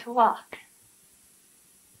way to walk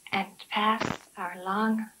and pass our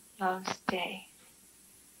long lost day.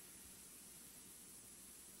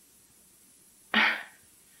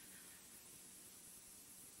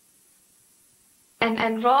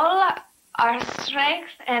 And roll our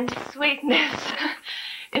strength and sweetness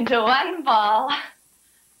into one ball.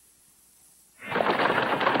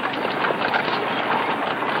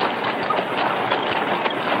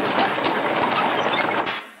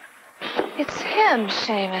 It's him,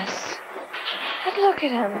 Seamus. And look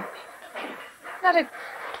at him. Not a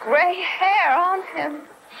gray hair on him.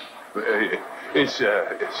 It's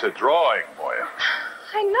a drawing, Moya.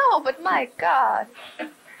 I know, but my God.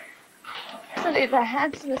 Isn't he the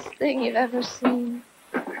handsomest thing you've ever seen?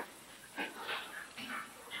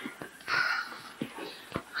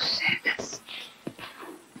 Seamus.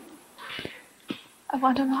 I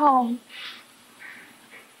want him home.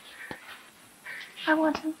 I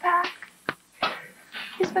want him back.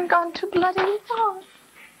 He's been gone too bloody long.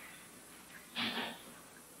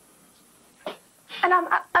 And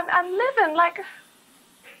I'm living like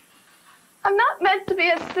I'm not meant to be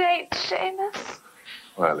a saint, Seamus.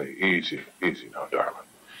 Well, easy now, darling.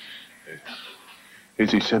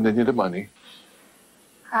 Is he sending you the money?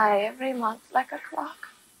 Aye, every month like a clock.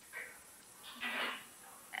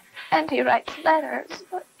 And he writes letters,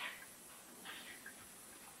 but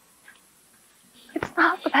it's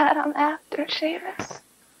not that I'm after, Seamus.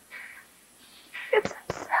 It's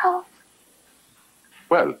himself.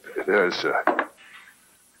 Well, there's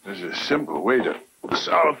a simple way to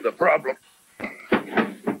solve the problem.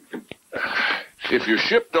 If your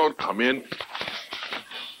ship don't come in,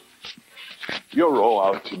 you row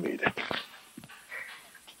out to meet it.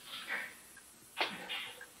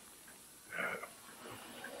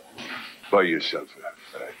 Buy yourself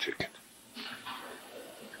a ticket.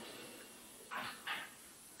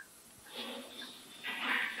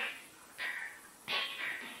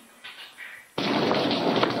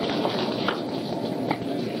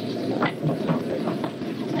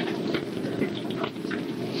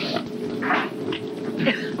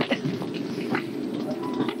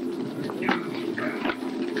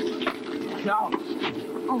 No.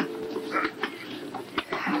 Oh.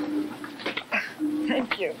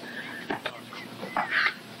 Thank you.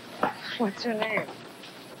 What's your name?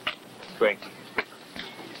 Frankie.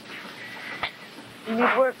 You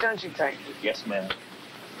need work, don't you, Frankie? Yes, ma'am.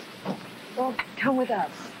 Well, come with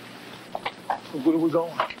us. Where are we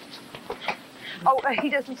going? Oh, he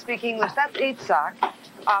doesn't speak English. That's Itzhak.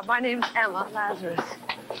 My name's Emma Lazarus.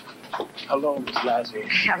 Hello, Miss Lazarus.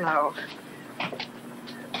 Hello.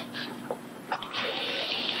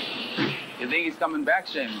 You think he's coming back,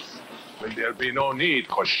 Seamus? Well, there'll be no need,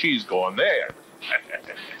 because she's going there.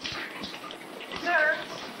 Sir,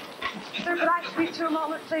 could I speak to you a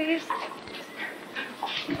moment, please?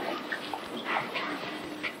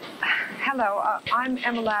 Hello, I'm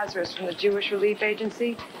Emma Lazarus from the Jewish Relief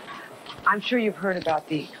Agency. I'm sure you've heard about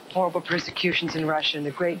the horrible persecutions in Russia and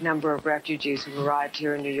the great number of refugees who've arrived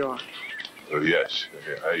here in New York. Oh, yes,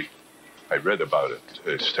 I read about it.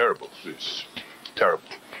 It's terrible. It's terrible.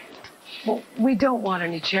 Well, we don't want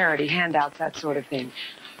any charity, handouts, that sort of thing.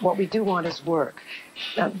 What we do want is work.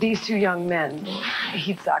 Now, these two young men,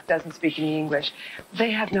 Yitzhak doesn't speak any English.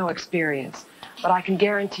 They have no experience. But I can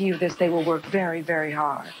guarantee you this, they will work very, very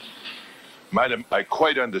hard. Madam, I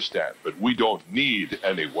quite understand, but we don't need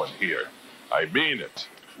anyone here. I mean it.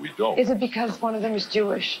 We don't. Is it because one of them is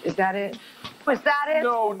Jewish? Is that it? Was that it?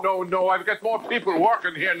 No. I've got more people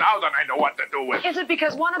working here now than I know what to do with. Is it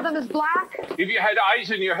because one of them is black? If you had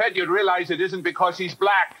eyes in your head, you'd realize it isn't because he's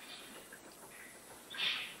black.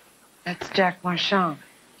 That's Jack Marchand.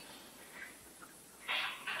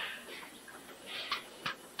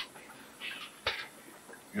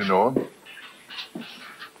 You know him?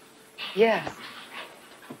 Yes.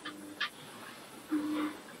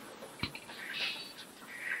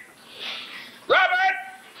 Robert!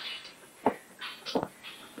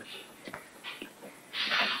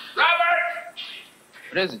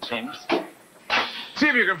 What is it, James? See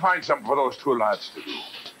if you can find something for those two lads to do.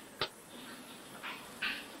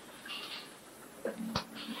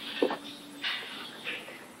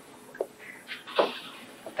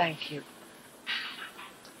 Thank you.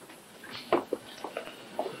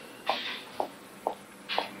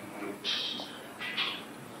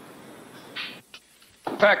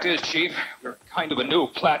 The fact is, Chief, we're kind of a new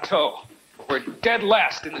plateau. We're dead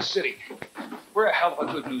last in the city. We're a hell of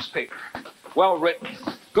a good newspaper. Well written,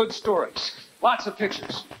 good stories, lots of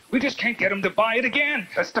pictures. We just can't get them to buy it again.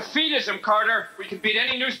 That's defeatism, Carter. We can beat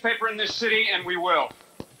any newspaper in this city, and we will.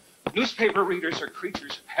 Newspaper readers are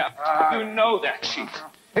creatures of habit. You know that, Chief.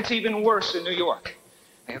 It's even worse in New York.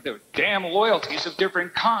 They have their damn loyalties of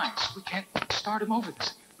different kinds. We can't start them over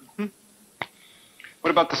this again.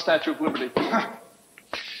 What about the Statue of Liberty?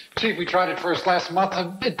 Chief, we tried it first last month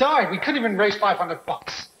and it died. We couldn't even raise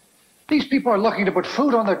 $500. These people are looking to put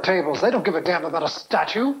food on their tables. They don't give a damn about a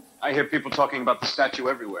statue. I hear people talking about the statue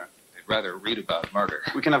everywhere. They'd rather read about murder.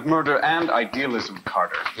 We can have murder and idealism,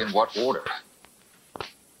 Carter. In what order?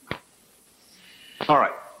 All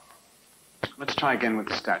right. Let's try again with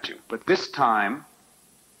the statue. But this time,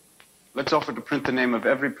 let's offer to print the name of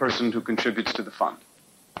every person who contributes to the fund.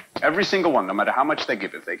 Every single one, no matter how much they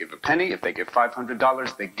give. If they give a penny, if they give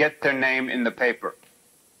 $500, they get their name in the paper.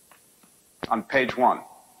 On page 1.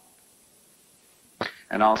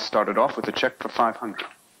 And I'll start it off with a check for $500.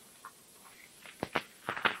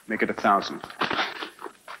 Make it 1,000.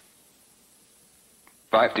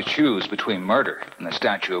 If I have to choose between murder and the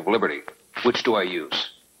Statue of Liberty, which do I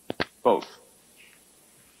use? Both.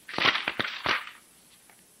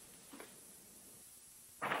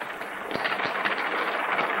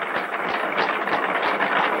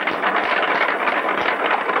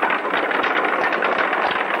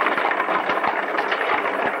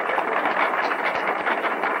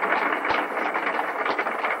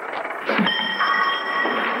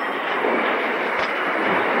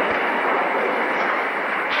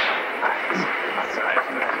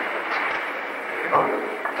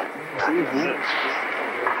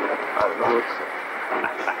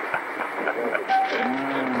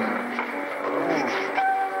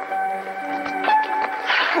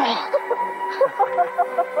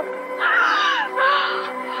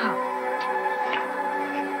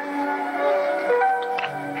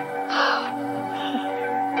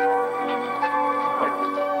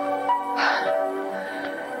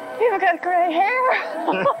 You've got gray hair.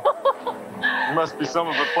 Must be some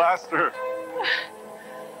of the plaster.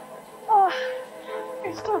 Oh,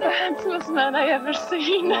 you're still the handsomest man I ever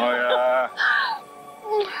seen. Oh, yeah.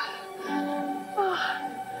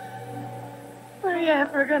 When are you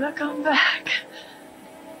ever gonna come back?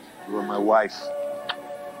 You were my wife.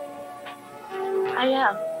 I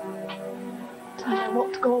am. And I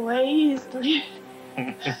won't go away easily.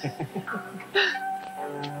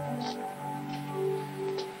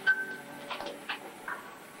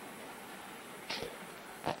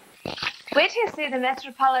 Wait till you see the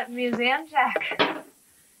Metropolitan Museum, Jack.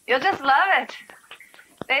 You'll just love it.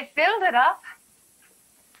 They filled it up.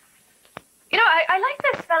 You know, I like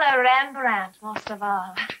this fellow Rembrandt most of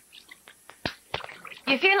all.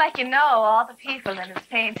 You feel like you know all the people in his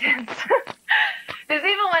paintings. There's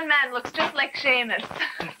even one man looks just like Seamus.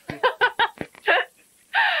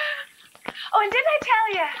 Oh, and didn't I tell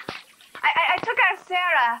you? I took our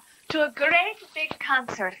Sarah to a great big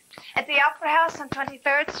concert at the Opera House on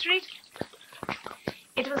 23rd Street.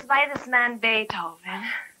 It was by this man Beethoven.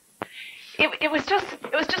 It was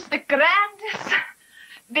just the grandest,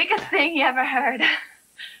 biggest thing you ever heard.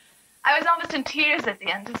 I was almost in tears at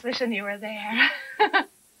the end, just wishing you were there.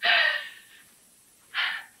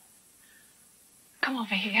 Come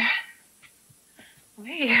over here. Over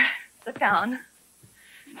here. Sit down.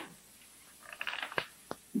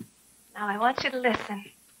 Now, I want you to listen.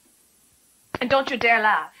 And don't you dare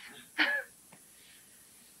laugh.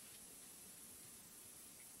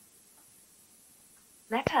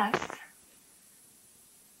 Let us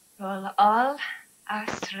roll all our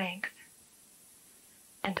strength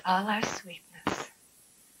and all our sweetness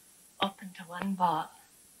up into one ball.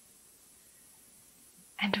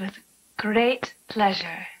 And with great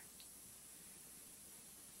pleasure,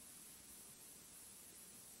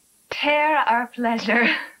 tear our pleasure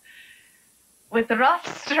with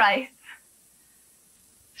rough strife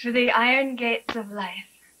through the iron gates of life.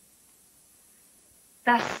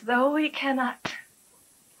 Thus, though we cannot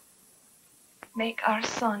make our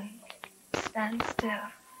sun stand still,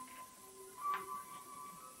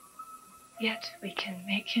 yet we can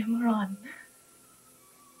make him run.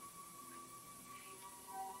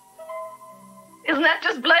 Isn't that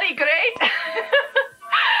just bloody great?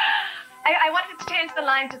 I wanted to change the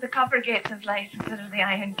line to the copper gates of life instead of the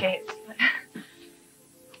iron gates. But...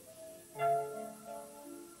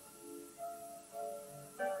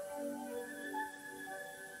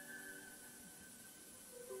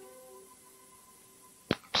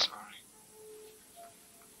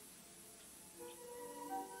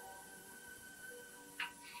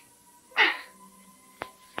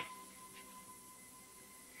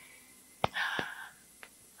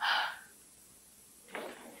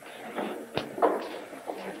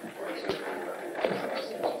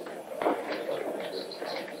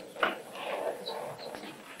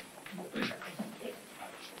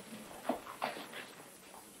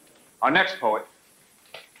 Our next poet,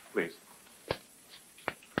 please.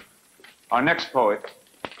 Our next poet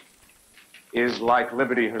is, like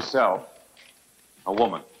Liberty herself, a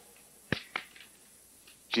woman.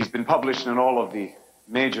 She's been published in all of the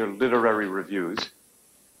major literary reviews,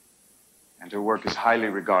 and her work is highly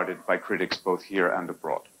regarded by critics both here and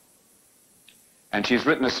abroad. And she's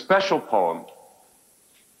written a special poem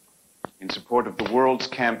in support of the world's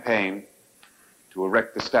campaign to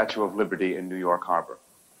erect the Statue of Liberty in New York Harbor.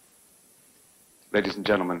 Ladies and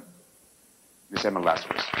gentlemen, Miss Emma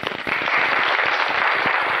Lazarus.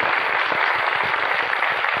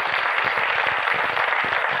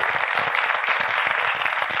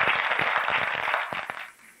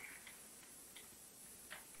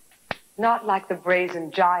 Not like the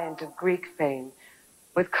brazen giant of Greek fame,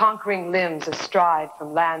 with conquering limbs astride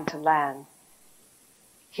from land to land.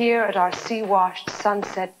 Here at our sea-washed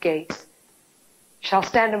sunset gates shall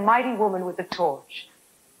stand a mighty woman with a torch,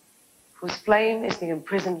 whose flame is the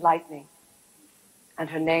imprisoned lightning, and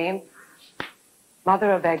her name,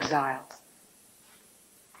 Mother of Exiles.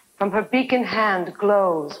 From her beacon hand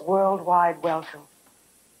glows worldwide welcome.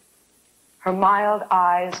 Her mild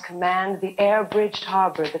eyes command the air-bridged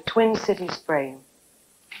harbor the twin cities frame.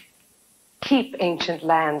 Keep, ancient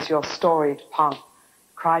lands, your storied pomp,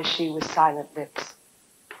 cries she with silent lips.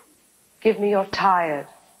 Give me your tired,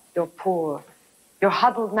 your poor, your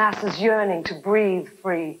huddled masses yearning to breathe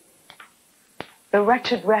free. The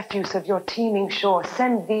wretched refuse of your teeming shore,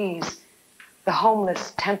 send these, the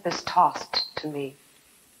homeless tempest-tossed, to me.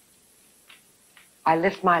 I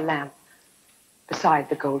lift my lamp beside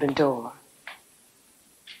the golden door.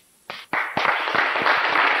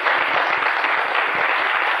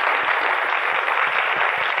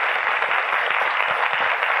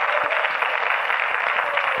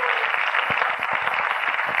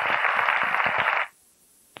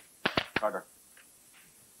 Carter.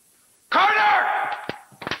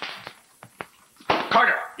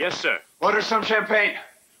 Carter! Yes, sir. Order some champagne.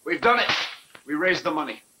 We've done it. We raised the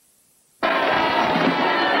money.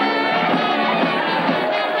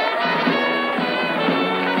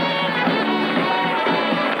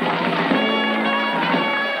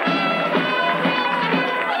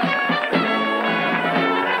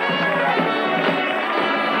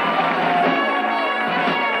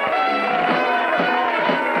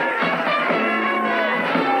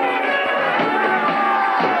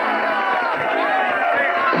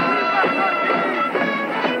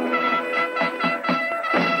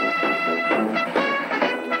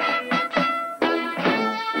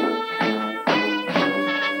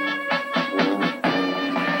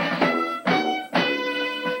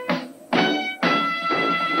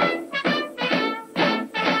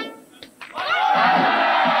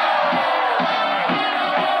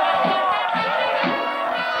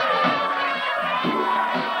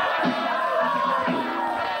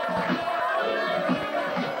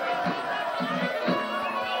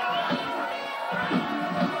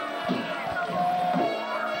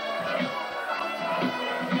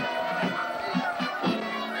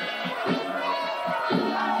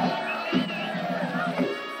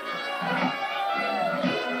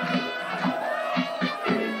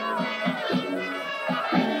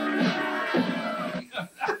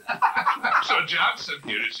 Well, Johnson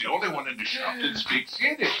here is the only one in the shop that speaks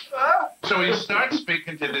Yiddish. So he starts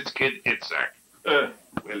speaking to this kid, Itzhak.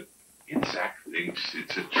 Well, Itzhak thinks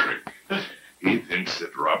it's a trick. He thinks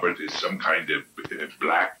that Robert is some kind of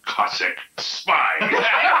black Cossack spy.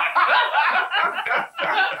 Yeah,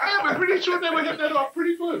 but pretty sure they would hit that off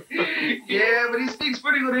pretty good. Yeah, but he speaks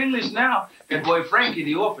pretty good English now. That boy Frankie,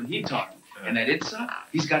 the orphan, he taught him. And that Itzhak,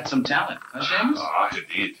 he's got some talent. Huh, Seamus? Ah,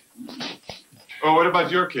 indeed. Oh, what about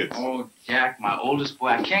your kids? Oh, Jack, my oldest boy,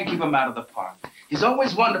 I can't keep him out of the park. He's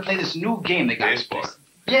always wanted to play this new game they got. Baseball.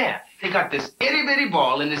 Yeah, they got this itty-bitty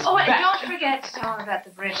ball in this Oh, and bat. don't forget to tell them about the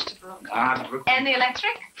bridge to Brooklyn. Ah, Brooklyn. And the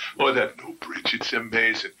electric? Oh, that new bridge, it's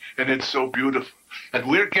amazing. And it's so beautiful. And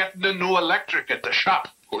we're getting a new electric at the shop.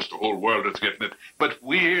 Of course, the whole world is getting it. But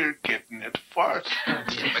we're getting it first.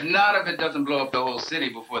 But not if it doesn't blow up the whole city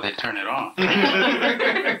before they turn it on.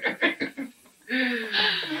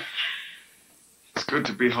 It's good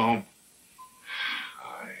to be home.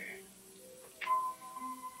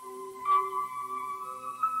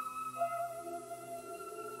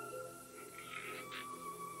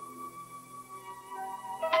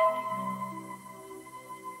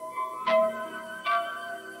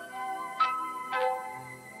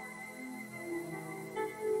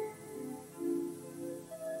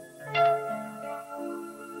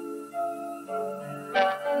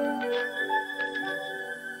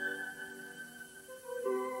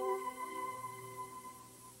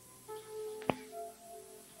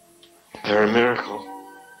 They're a miracle.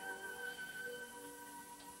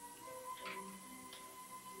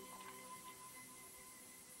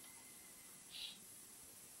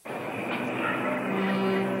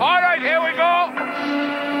 All right, here we go.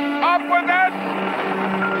 Up with it.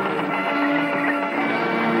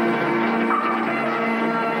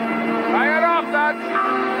 Hang it off, that.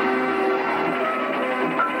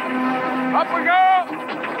 Up we go.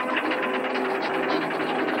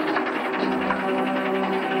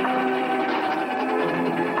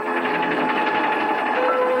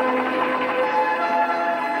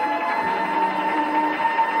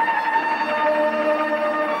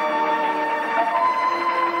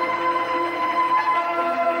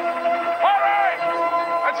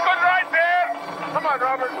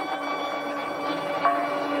 Robert.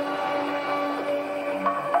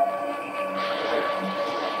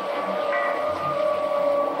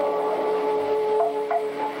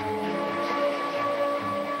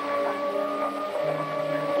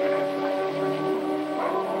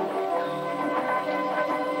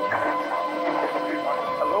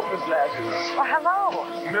 Hello, Miss Lazarus. Oh, hello.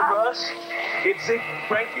 Remember us? Itzik,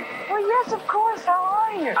 Frankie. Well, yes, of course. How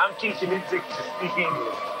are you? I'm teaching Itzik to speak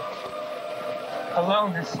English. Hello,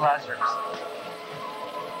 Miss Lazarus.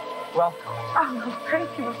 Welcome. Oh, thank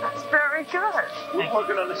you. That's very good. We're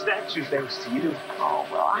working on the statue thanks to you. Oh,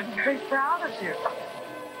 well, I'm very proud of you.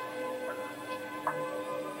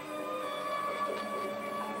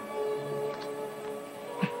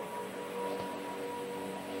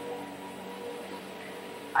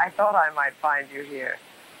 I thought I might find you here.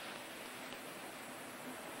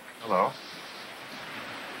 Hello.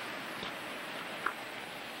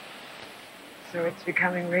 So it's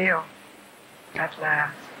becoming real. At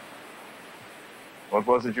last. What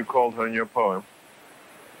was it you called her in your poem?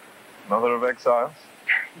 Mother of exiles?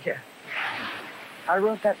 Yes. I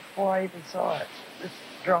wrote that before I even saw it. This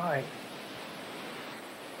drawing.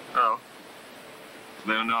 Oh.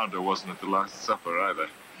 Leonardo wasn't at the Last Supper either.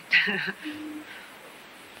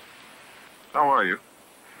 How are you?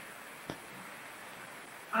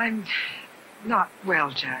 I'm not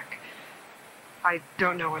well, Jack. I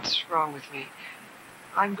don't know what's wrong with me.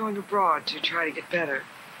 I'm going abroad to try to get better.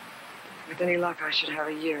 With any luck, I should have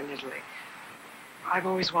a year in Italy. I've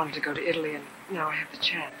always wanted to go to Italy, and now I have the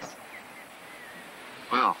chance.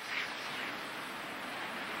 Well.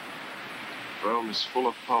 Rome is full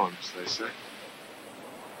of poems, they say.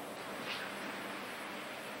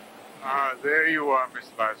 Ah, there you are, Miss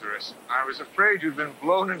Lazarus. I was afraid you'd been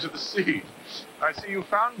blown into the sea. I see you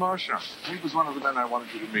found Marchand. He was one of the men I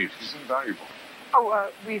wanted you to meet. He's invaluable.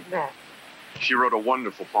 Oh, we've met. She wrote a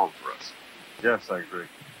wonderful poem for us. Yes, I agree.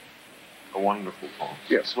 A wonderful poem.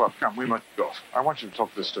 Yes, well, come, we must go. I want you to talk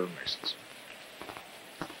to the stonemasons.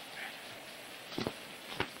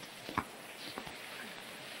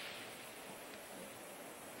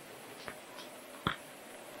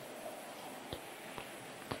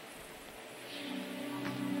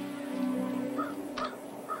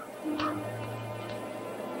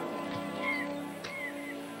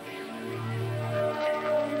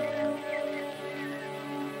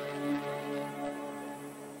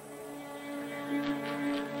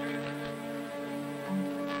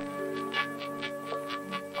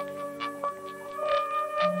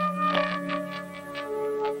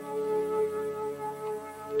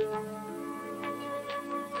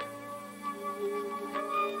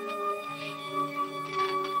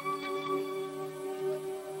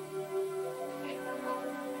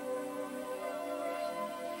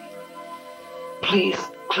 Please,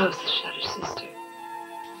 close the shutter, sister.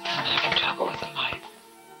 I'm having trouble with the light.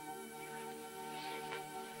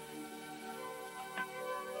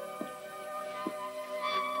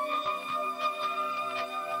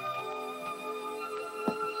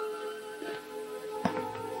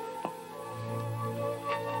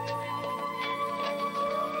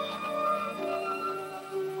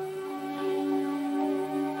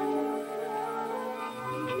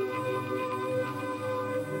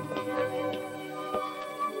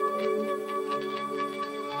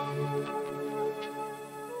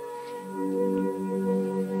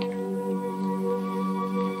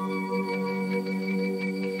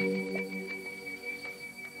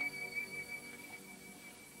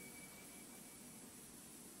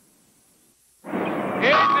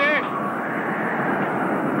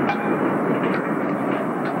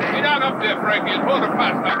 Get out up there, Frankie, and hold the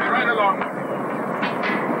fast like right along with me.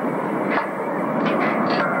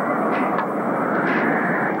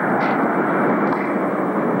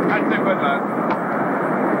 That's it, good lad.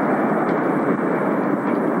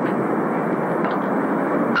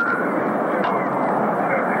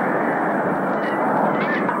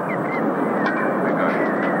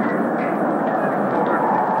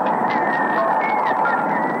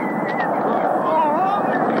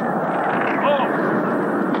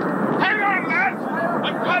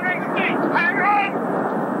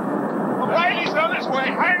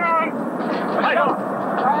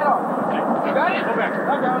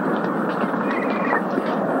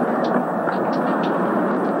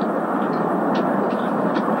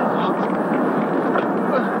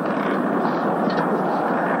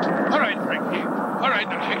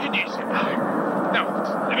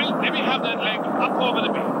 Let me have that leg up over the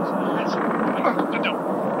bed. No,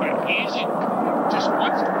 right, easy. Just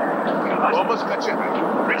once. Almost got you.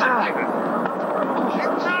 Raise it.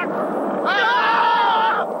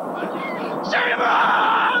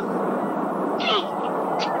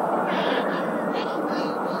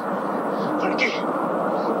 Frankie,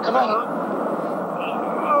 come on.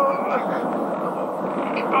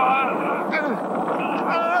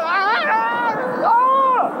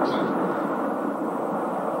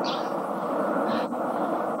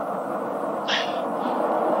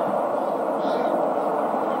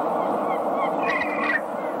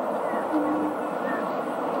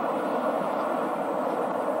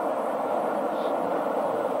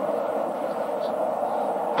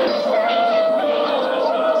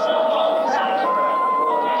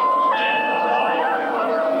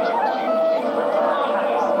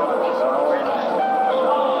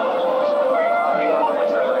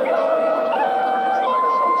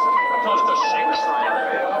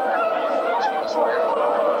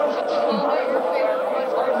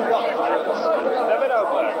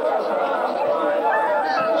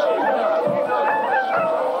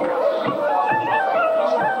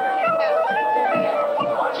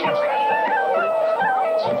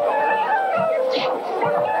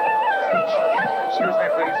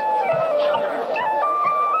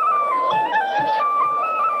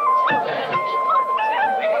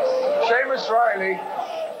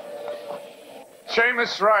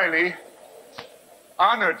 Seamus Riley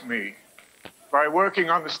honored me by working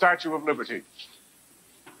on the Statue of Liberty.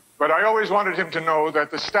 But I always wanted him to know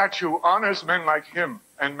that the statue honors men like him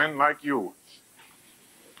and men like you.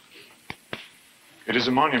 It is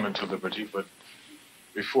a monument to liberty, but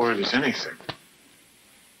before it is anything,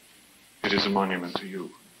 it is a monument to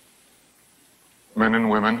you. Men and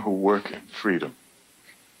women who work in freedom.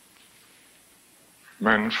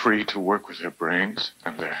 Men free to work with their brains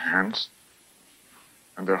and their hands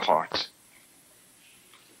and their hearts.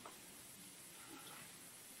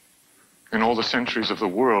 In all the centuries of the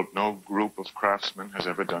world, no group of craftsmen has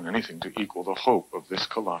ever done anything to equal the hope of this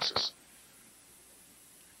colossus.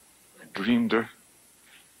 I dreamed her.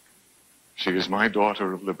 She is my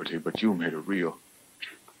daughter of liberty, but you made her real.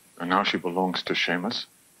 And now she belongs to Seamus,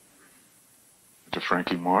 to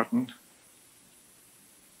Frankie Martin,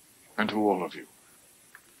 and to all of you.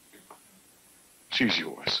 She's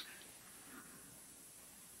yours.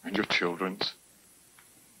 And your children's,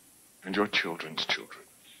 and your children's children.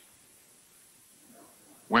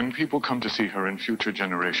 When people come to see her in future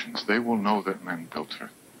generations, they will know that men built her.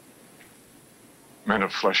 Men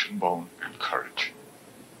of flesh and bone and courage.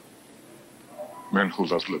 Men who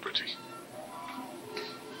love liberty.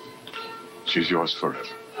 She's yours forever.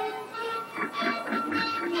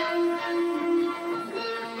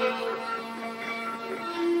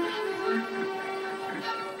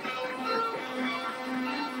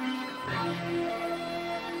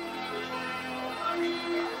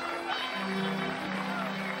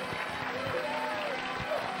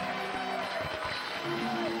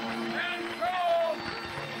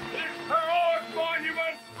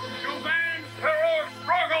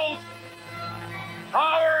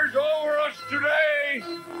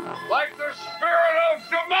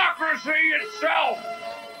 itself.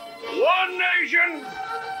 One nation,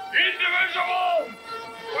 indivisible,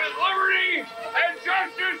 with liberty and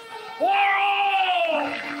justice for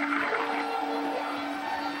all!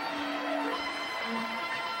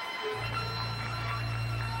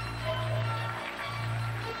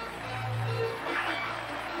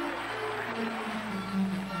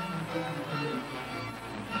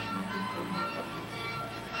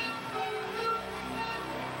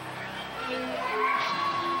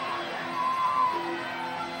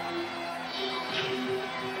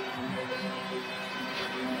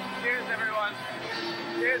 Cheers, everyone.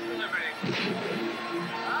 Cheers to liberty.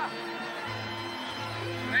 Ah.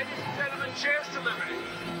 Ladies and gentlemen, cheers to liberty.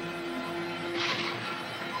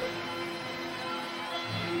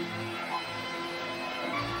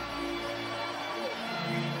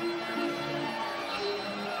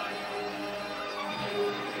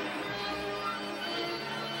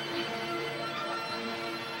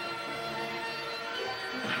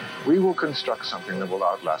 We will construct something that will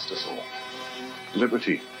outlast us all.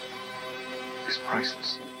 Liberty is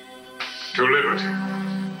priceless. To liberty.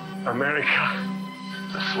 America.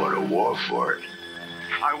 That's what a war for it.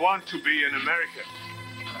 I want to be an American.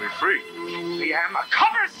 Be free. I am a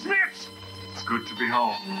coppersmith! It's good to be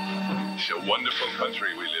home. It's a wonderful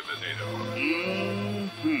country we live in,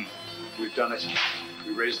 Nato. We've done it.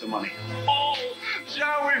 We raised the money. Oh,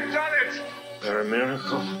 John, we've done it! There a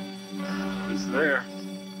miracle? It's there.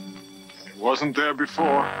 It wasn't there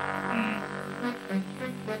before.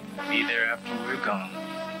 Be there after we're gone.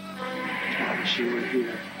 I wish you were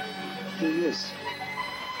here. Here it is.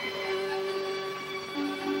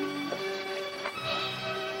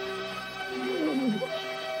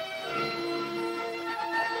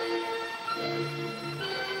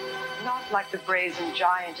 Not like the brazen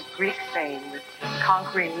giant of Greek fame, with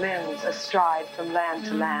conquering limbs astride from land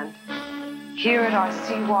to land. Here at our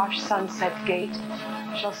sea-washed sunset gate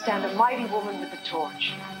shall stand a mighty woman with a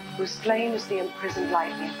torch, whose flame is the imprisoned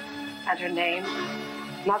lightning, and her name,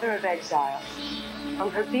 Mother of Exiles.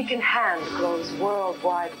 From her beacon hand glows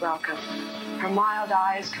worldwide welcome. Her mild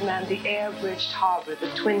eyes command the air-bridged harbor the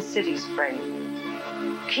twin cities frame.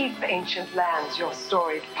 Keep, ancient lands, your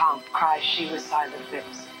storied pomp, cries she with silent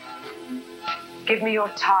lips. Give me your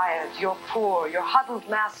tired, your poor, your huddled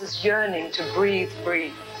masses yearning to breathe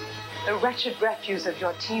free. The wretched refuse of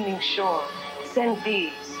your teeming shore, send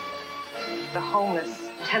these, the homeless,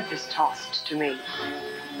 tempest-tossed to me.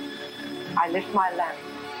 I lift my lamp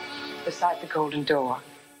beside the golden door.